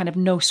 So there's kind of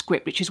no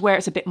script, which is where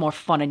it's a bit more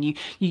fun and you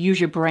use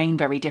your brain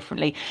very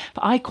differently.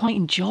 But I quite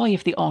enjoy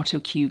if the auto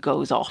cue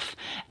goes off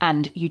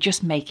and you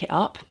just make it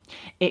up.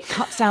 It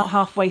cuts out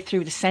halfway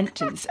through the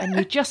sentence and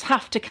you just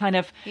have to kind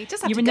of,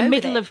 you're in the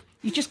middle of,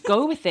 you just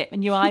go with it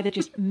and you either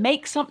just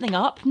make something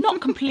up, not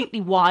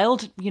completely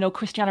wild,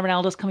 Cristiano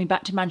Ronaldo's coming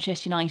back to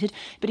Manchester United,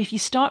 but if you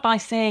start by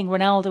saying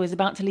Ronaldo is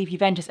about to leave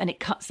Juventus and it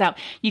cuts out,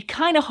 you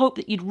kind of hope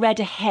that you'd read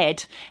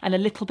ahead and a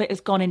little bit has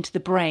gone into the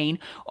brain,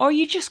 or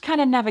you just kind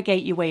of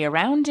navigate your way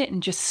around it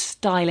and just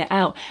style it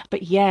out.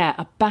 But yeah,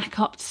 a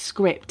backup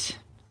script.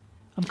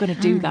 I'm going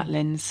to do that,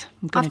 Linz.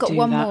 I've got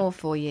one more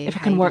for you. If I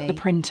can work the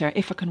printer.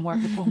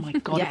 Oh my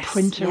God, Yes, a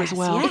printer as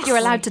well. If you're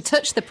allowed to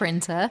touch the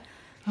printer.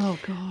 Oh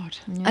God.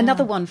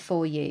 Another one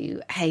for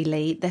you,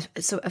 Hayley.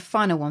 A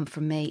final one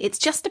from me. It's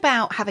just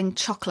about having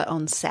chocolate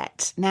on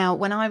set. Now,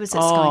 when I was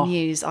at Sky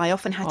News, I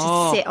often had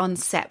to sit on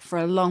set for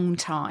a long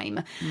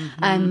time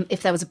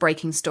if there was a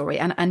breaking story.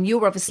 And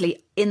you're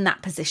obviously in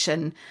that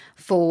position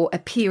for a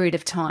period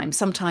of time,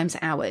 sometimes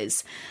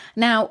hours.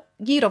 Now,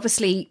 you'd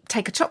obviously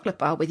take a chocolate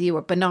bar with you or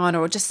a banana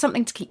or just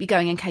something to keep you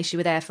going in case you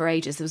were there for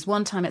ages. There was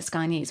one time at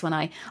Sky News when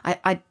I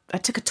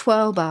took a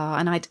twirl bar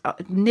and I'd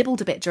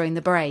nibbled a bit during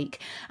the break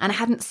and I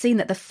hadn't seen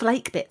that the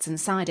flake bits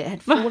inside it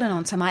had fallen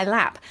onto my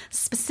lap,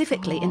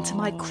 specifically into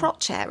my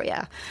crotch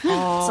area. So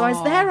I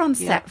was there on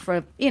set for,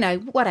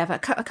 a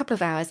couple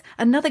of hours.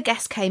 Another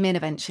guest came in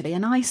eventually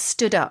and I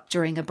stood up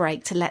during a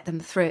break to let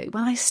them through.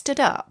 When I stood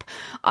up,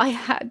 I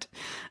had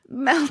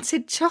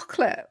melted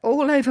chocolate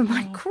all over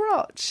my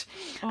crotch.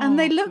 And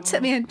they looked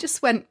at me and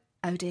just went,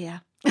 oh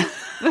dear.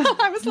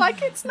 I was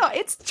like, it's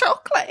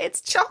chocolate.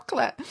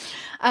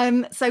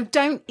 So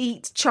don't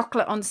eat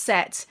chocolate on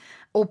set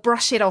or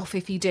brush it off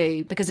if you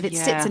do, because if it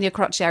sits in your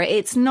crotch area,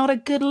 it's not a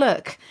good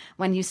look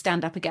when you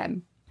stand up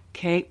again.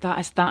 Okay, that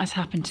has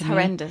happened to me.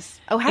 Horrendous.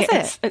 Oh, has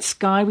it? At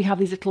Sky, we have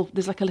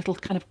there's like a little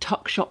kind of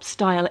tuck shop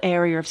style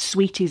area of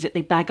sweeties that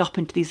they bag up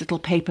into these little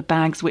paper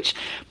bags, which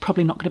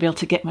probably not going to be able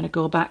to get when I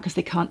go back because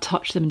they can't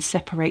touch them and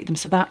separate them.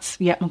 So I'm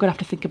going to have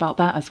to think about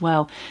that as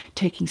well,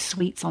 taking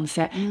sweets on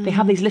set. They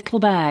have these little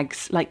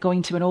bags, like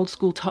going to an old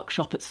school tuck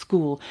shop at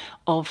school,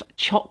 of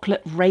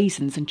chocolate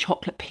raisins and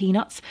chocolate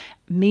peanuts.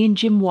 Me and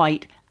Jim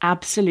White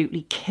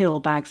absolutely kill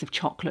bags of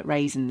chocolate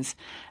raisins.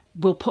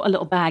 We'll put a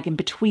little bag in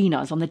between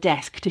us on the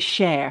desk to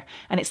share.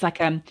 And it's like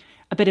a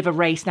bit of a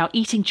race. Now,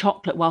 eating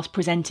chocolate whilst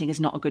presenting is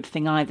not a good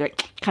thing either.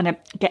 It kind of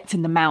gets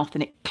in the mouth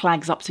and it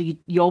clags up. So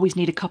you always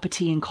need a cup of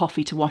tea and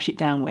coffee to wash it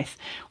down with.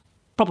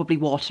 Probably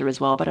water as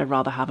well, but I'd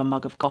rather have a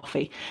mug of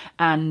coffee.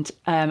 And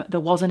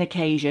there was an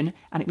occasion,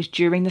 and it was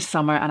during the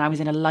summer, and I was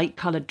in a light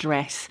coloured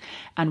dress,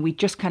 and we'd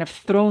just kind of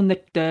thrown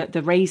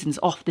the raisins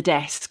off the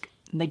desk,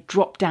 and they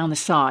dropped down the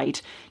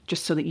side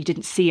just so that you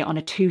didn't see it on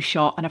a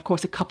two-shot. And of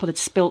course, a couple had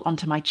spilt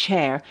onto my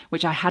chair,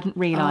 which I hadn't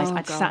realised.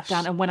 I'd sat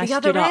down, and when I stood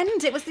up, the other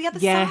end, it was the other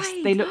side. Yes,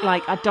 they looked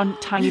like I'd done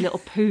tiny little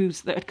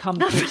poos that had come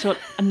through. So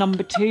a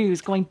number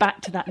twos, going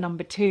back to that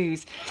number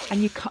twos,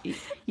 and you can't just This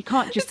is you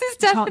can't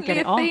definitely get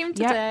it a off. theme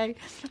today.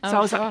 So I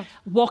was like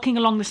walking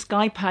along the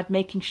sky pad,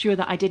 making sure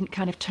that I didn't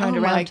kind of turn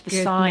around to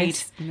the side.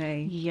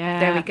 Me. Yeah,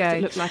 there we go.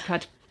 It looked like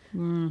I'd.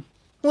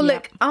 Well,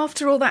 look,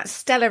 after all that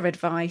stellar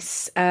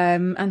advice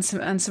and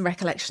some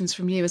recollections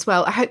from you as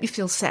well, I hope you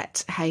feel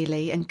set,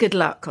 Hayley, and good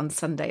luck on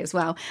Sunday as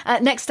well.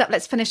 Next up,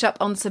 let's finish up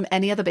on some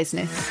Any Other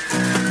Business.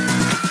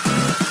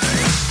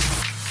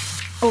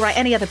 All right,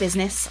 Any Other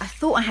Business. I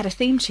thought I had a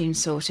theme tune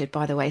sorted,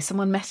 by the way.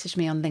 Someone messaged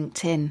me on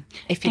LinkedIn.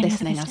 If you're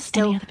listening, I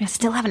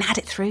still haven't had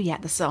it through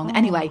yet, the song.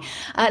 Anyway,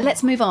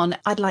 let's move on.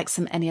 I'd like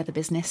some Any Other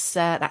Business.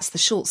 That's the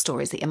short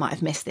stories that you might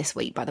have missed this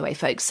week, by the way,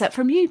 folks.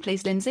 From you,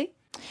 please, Lindsay.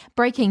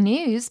 Breaking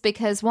news,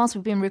 because whilst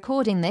we've been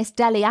recording this,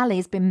 Dele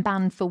Alli's been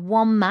banned for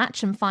one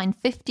match and fined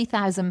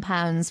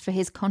 £50,000 for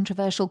his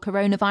controversial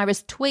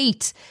coronavirus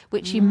tweet,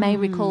 which you may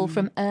recall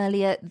from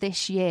earlier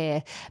this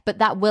year. But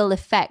that will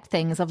affect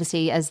things,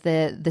 obviously, as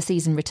the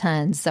season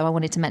returns. So I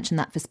wanted to mention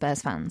that for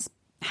Spurs fans.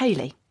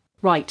 Hayley.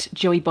 Right,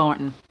 Joey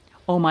Barton.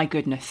 Oh my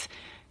goodness.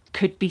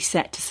 Could be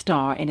set to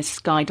star in a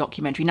Sky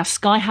documentary. Now,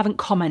 Sky haven't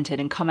commented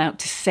and come out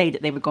to say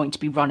that they were going to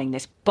be running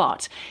this,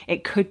 but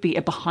it could be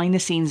a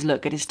behind-the-scenes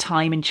look at his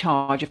time in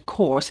charge, of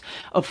course,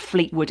 of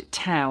Fleetwood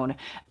Town.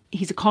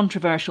 He's a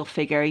controversial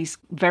figure. He's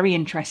very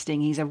interesting.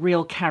 He's a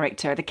real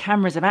character. The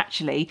cameras have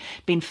actually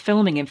been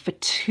filming him for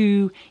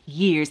 2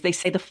 years. They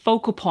say the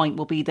focal point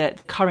will be the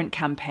current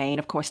campaign,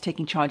 of course,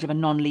 taking charge of a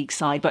non-league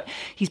side. But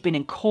he's been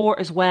in court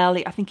as well.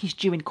 I think he's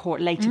due in court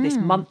later this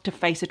month to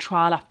face a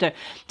trial after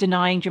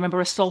denying, do you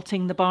remember,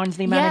 assulting the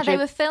Barnsley manager? Yeah,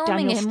 they were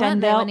filming Daniel him, weren't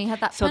they, Stendhal? when he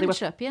had that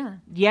punch-up, yeah.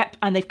 Yep,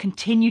 and they've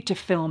continued to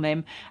film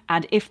him.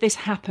 And if this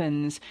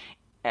happens,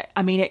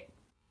 I mean,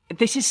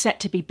 this is set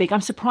to be big.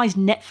 I'm surprised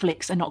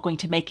Netflix are not going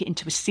to make it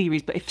into a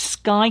series, but if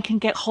Sky can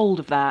get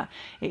hold of that,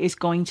 it is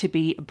going to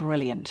be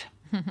brilliant.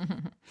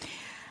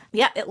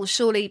 Yeah, it will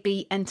surely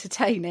be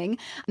entertaining.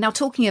 Now,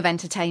 talking of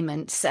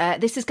entertainment,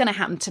 this is going to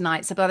happen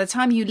tonight. So by the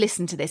time you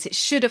listen to this, it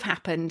should have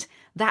happened.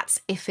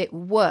 That's if it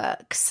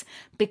works,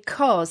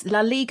 because La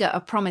Liga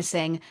are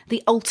promising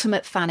the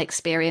ultimate fan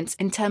experience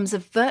in terms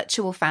of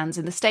virtual fans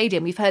in the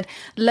stadium. We've heard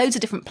loads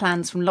of different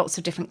plans from lots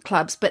of different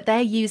clubs, but they're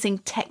using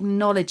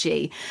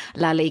technology,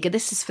 La Liga.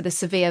 This is for the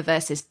Sevilla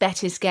versus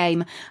Betis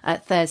game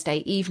Thursday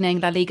evening.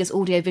 La Liga's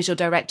audiovisual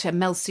director,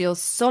 Melcior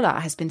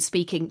Solar, has been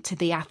speaking to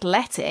The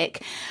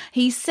Athletic.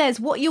 He says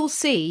what you'll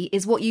see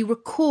is what you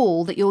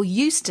recall that you're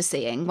used to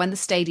seeing when the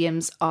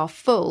stadiums are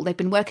full. They've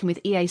been working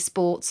with EA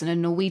Sports and a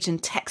Norwegian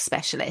tech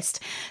specialist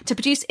to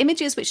produce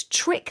images which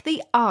trick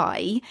the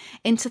eye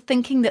into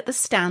thinking that the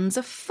stands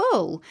are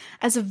full.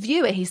 As a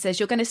viewer, he says,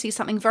 you're going to see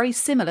something very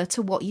similar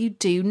to what you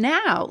do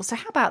now. So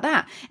how about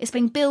that? It's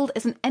being billed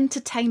as an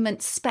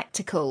entertainment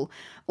spectacle.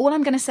 All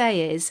I'm going to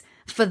say is,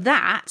 for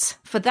that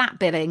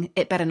billing,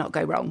 it better not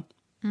go wrong.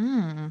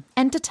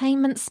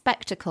 Entertainment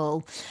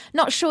spectacle.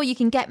 Not sure you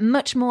can get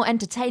much more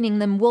entertaining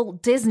than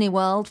Walt Disney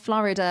World,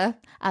 Florida.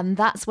 And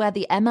that's where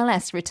the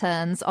MLS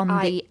returns on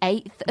the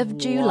 8th of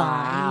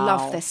July. I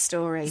love this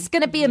story. It's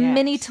going to be a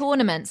mini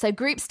tournament. So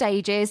group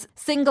stages,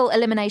 single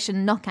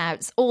elimination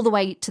knockouts, all the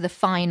way to the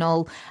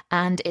final.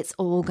 And it's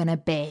all going to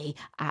be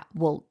at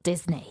Walt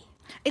Disney.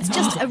 It's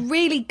just a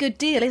really good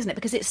deal, isn't it?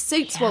 Because it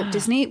suits Walt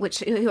Disney,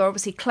 who are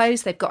obviously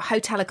closed. They've got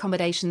hotel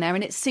accommodation there,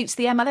 and it suits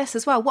the MLS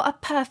as well. What a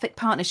perfect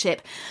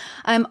partnership.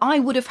 I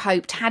would have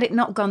hoped, had it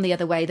not gone the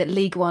other way, that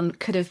League One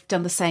could have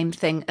done the same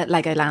thing at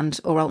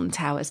Legoland or Alton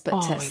Towers, but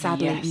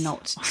sadly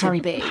not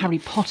to be. Harry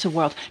Potter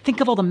World.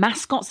 Think of all the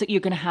mascots that you're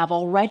going to have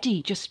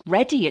already, just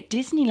ready at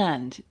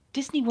Disneyland.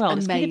 Disney World.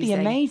 It's going to be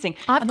amazing.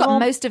 I've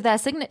got most of their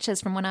signatures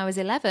from when I was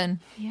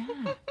 11.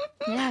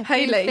 Yeah.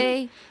 Hayley.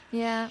 Goofy.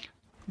 Yeah.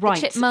 Right.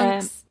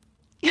 Chipmunks.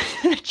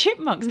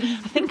 Chipmunks.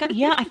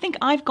 I think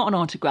I've got an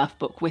autograph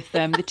book with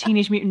the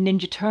Teenage Mutant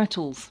Ninja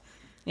Turtles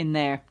in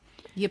there.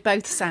 You're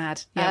both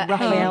sad.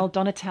 Raphael,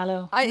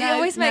 Donatello. It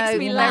always makes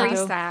me very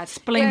laugh. sad.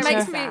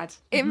 Splinter.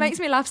 It makes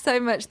me laugh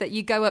so much that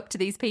you go up to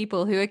these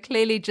people who are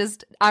clearly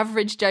just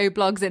average Joe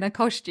Blogs in a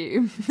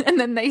costume, and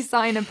then they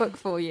sign a book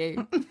for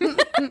you.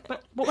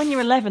 But when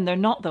you're 11, they're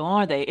not, though,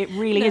 are they? It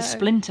really is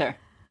Splinter.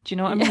 Do you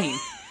know what I mean?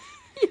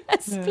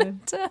 Yes,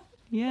 Splinter.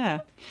 Yeah.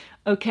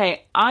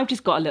 Okay, I've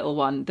just got a little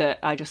one that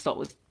I just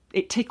thought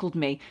it tickled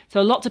me.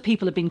 So lots of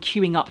people have been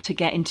queuing up to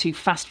get into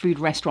fast food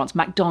restaurants.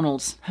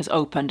 McDonald's has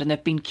opened and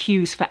there've been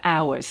queues for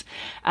hours.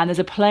 And there's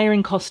a player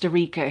in Costa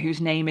Rica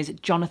whose name is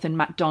Jonathan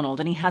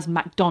McDonald, and he has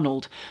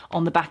McDonald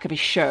on the back of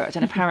his shirt.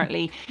 And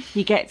apparently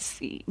he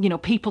gets,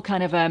 people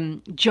kind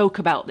of joke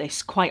about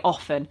this quite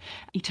often.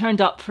 He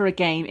turned up for a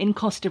game in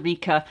Costa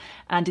Rica,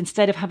 and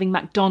instead of having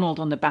McDonald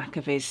on the back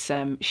of his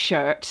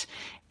shirt,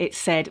 it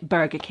said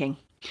Burger King.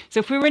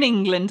 So if we were in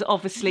England,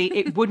 obviously,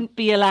 it wouldn't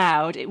be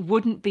allowed.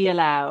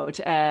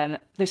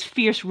 There's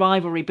fierce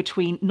rivalry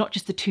between not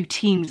just the two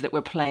teams that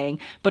we're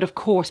playing, but of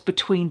course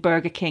between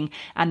Burger King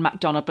and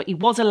McDonald's. But he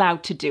was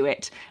allowed to do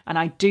it. And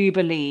I do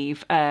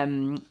believe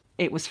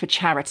it was for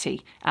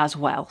charity as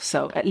well.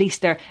 So at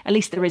least there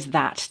is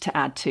that to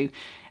add to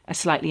a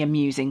slightly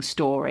amusing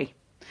story.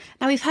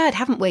 Now, we've heard,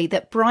 haven't we,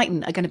 that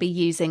Brighton are going to be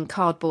using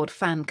cardboard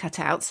fan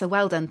cutouts, so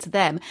well done to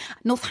them.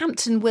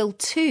 Northampton will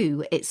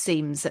too, it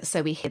seems,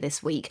 so we hear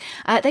this week.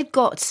 They've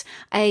got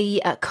a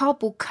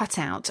cardboard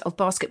cutout of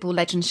basketball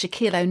legend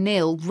Shaquille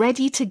O'Neal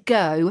ready to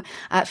go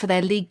for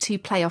their League Two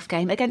playoff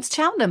game against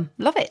Cheltenham.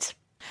 Love it.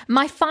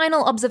 My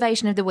final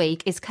observation of the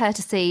week is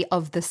courtesy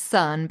of The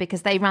Sun,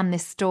 because they ran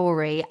this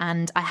story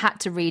and I had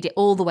to read it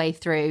all the way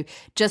through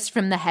just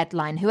from the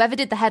headline. Whoever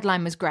did the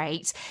headline was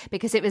great,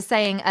 because it was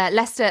saying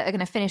Leicester are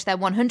going to finish their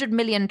 100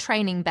 million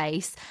training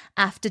base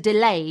after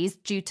delays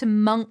due to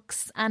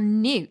monks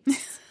and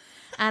newts.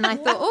 And I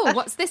thought,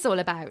 what's this all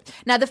about?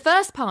 Now, the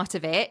first part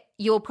of it,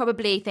 you'll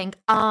probably think,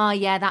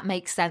 yeah, that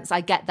makes sense.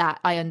 I get that.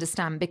 I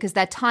understand. Because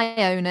they're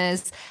Thai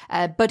owners,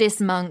 Buddhist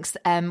monks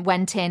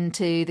went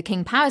into the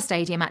King Power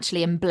Stadium,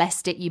 actually, and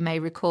blessed it, you may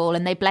recall.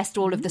 And they blessed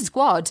all of the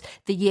squad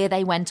the year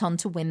they went on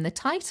to win the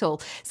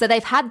title. So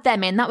they've had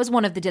them in. That was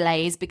one of the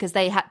delays, because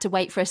they had to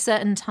wait for a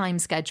certain time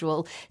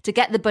schedule to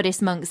get the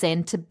Buddhist monks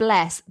in to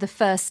bless the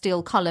first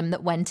steel column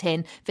that went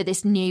in for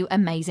this new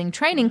amazing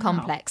training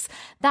complex.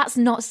 That's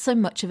not so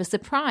much of a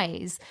surprise.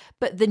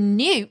 But the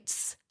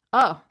newts...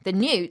 the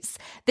newts.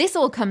 This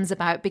all comes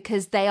about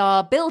because they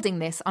are building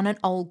this on an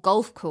old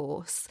golf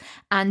course.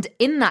 And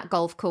in that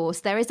golf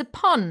course, there is a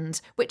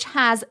pond which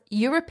has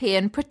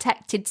European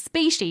protected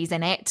species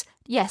in it.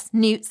 Yes,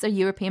 newts are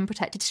European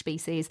protected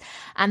species.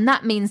 And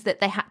that means that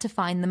they had to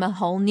find them a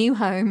whole new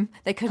home.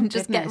 They couldn't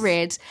just get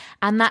rid.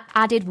 And that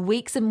added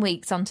weeks and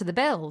weeks onto the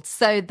build.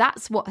 So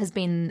that's what has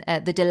been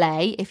the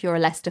delay, if you're a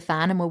Leicester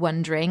fan and were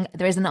wondering.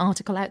 There is an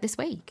article out this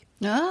week.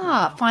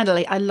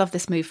 Finally, I love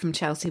this move from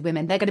Chelsea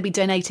women. They're going to be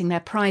donating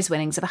their prize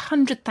winnings of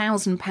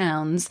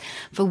 £100,000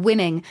 for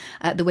winning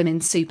the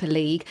Women's Super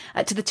League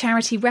to the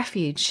charity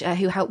Refuge,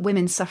 who help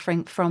women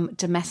suffering from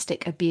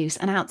domestic abuse.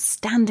 An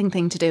outstanding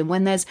thing to do. And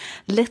when there's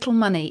little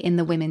money in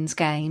the women's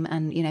game,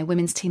 and, you know,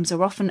 women's teams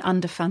are often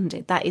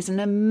underfunded. That is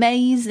an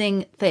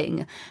amazing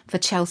thing for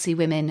Chelsea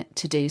women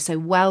to do. So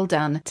well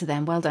done to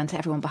them. Well done to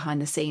everyone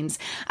behind the scenes.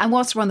 And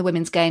whilst we're on the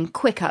women's game,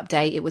 quick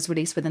update. It was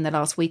released within the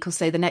last week or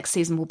so. The next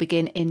season will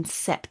begin in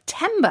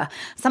September.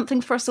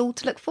 Something for us all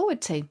to look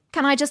forward to.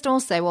 Can I just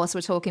also, whilst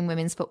we're talking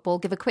women's football,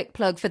 give a quick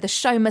plug for The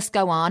Show Must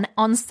Go On.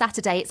 On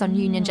Saturday, it's on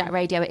Union Jack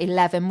Radio at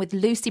 11 with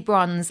Lucy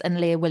Bronze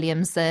and Leah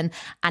Williamson.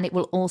 And it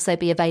will also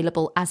be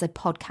available as a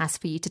podcast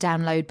for you to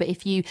download. But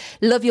if you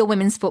love your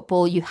women's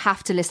football, you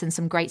have to listen.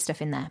 Some great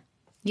stuff in there.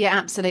 Yeah,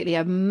 absolutely.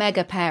 A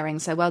mega pairing.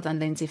 So well done,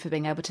 Lindsay, for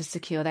being able to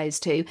secure those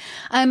two.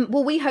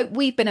 Well, we hope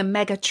we've been a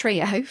mega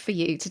trio for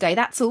you today.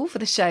 That's all for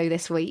the show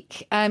this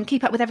week.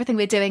 Keep up with everything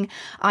we're doing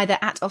either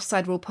at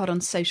Offside Rule Pod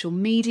on social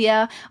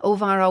media or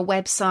via our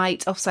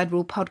website,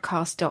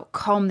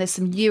 offsiderulepodcast.com. There's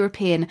some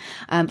European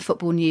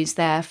football news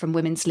there from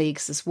women's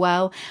leagues as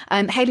well.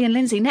 Hayley and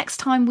Lindsay, next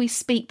time we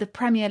speak, the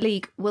Premier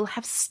League will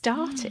have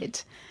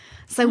started.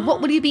 So what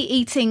will you be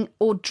eating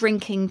or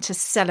drinking to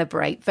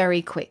celebrate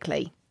very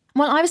quickly?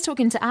 Well, I was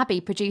talking to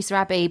Abby, producer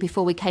Abby,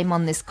 before we came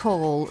on this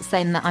call,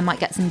 saying that I might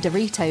get some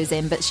Doritos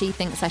in, but she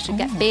thinks I should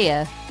get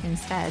beer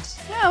instead.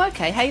 Oh,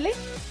 okay. Hayley?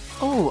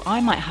 Oh,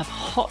 I might have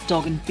hot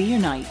dog and beer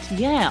night.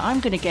 Yeah, I'm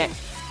going to get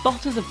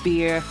bottles of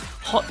beer,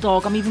 hot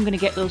dog. I'm even going to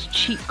get those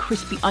cheap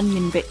crispy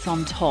onion bits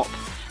on top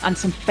and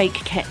some fake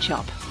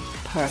ketchup.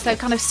 Perfect. So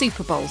kind of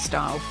Super Bowl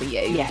style for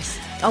you. Yes.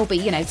 I'll be,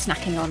 you know,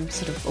 snacking on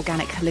sort of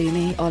organic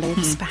halloumi,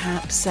 olives,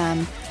 perhaps,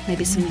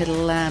 maybe some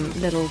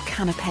little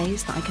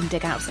canapes that I can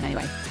dig out. So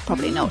anyway,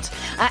 probably not.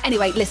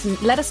 Anyway, listen,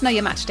 let us know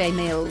your match day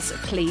meals,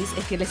 please,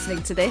 if you're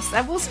listening to this.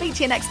 And we'll speak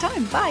to you next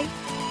time. Bye.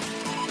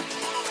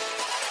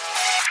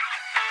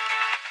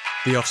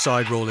 The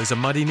Offside Rule is a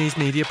Muddy Knees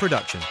Media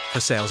production. For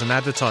sales and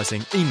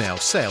advertising, email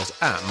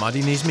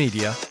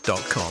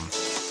sales@muddykneesmedia.com.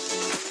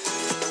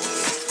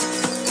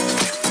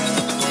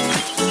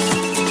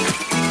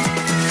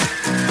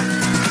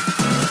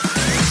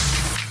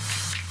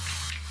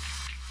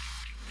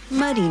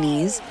 Muddy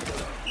Knees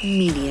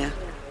Media.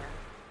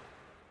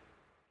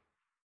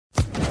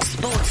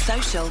 Sports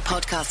Social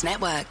Podcast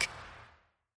Network.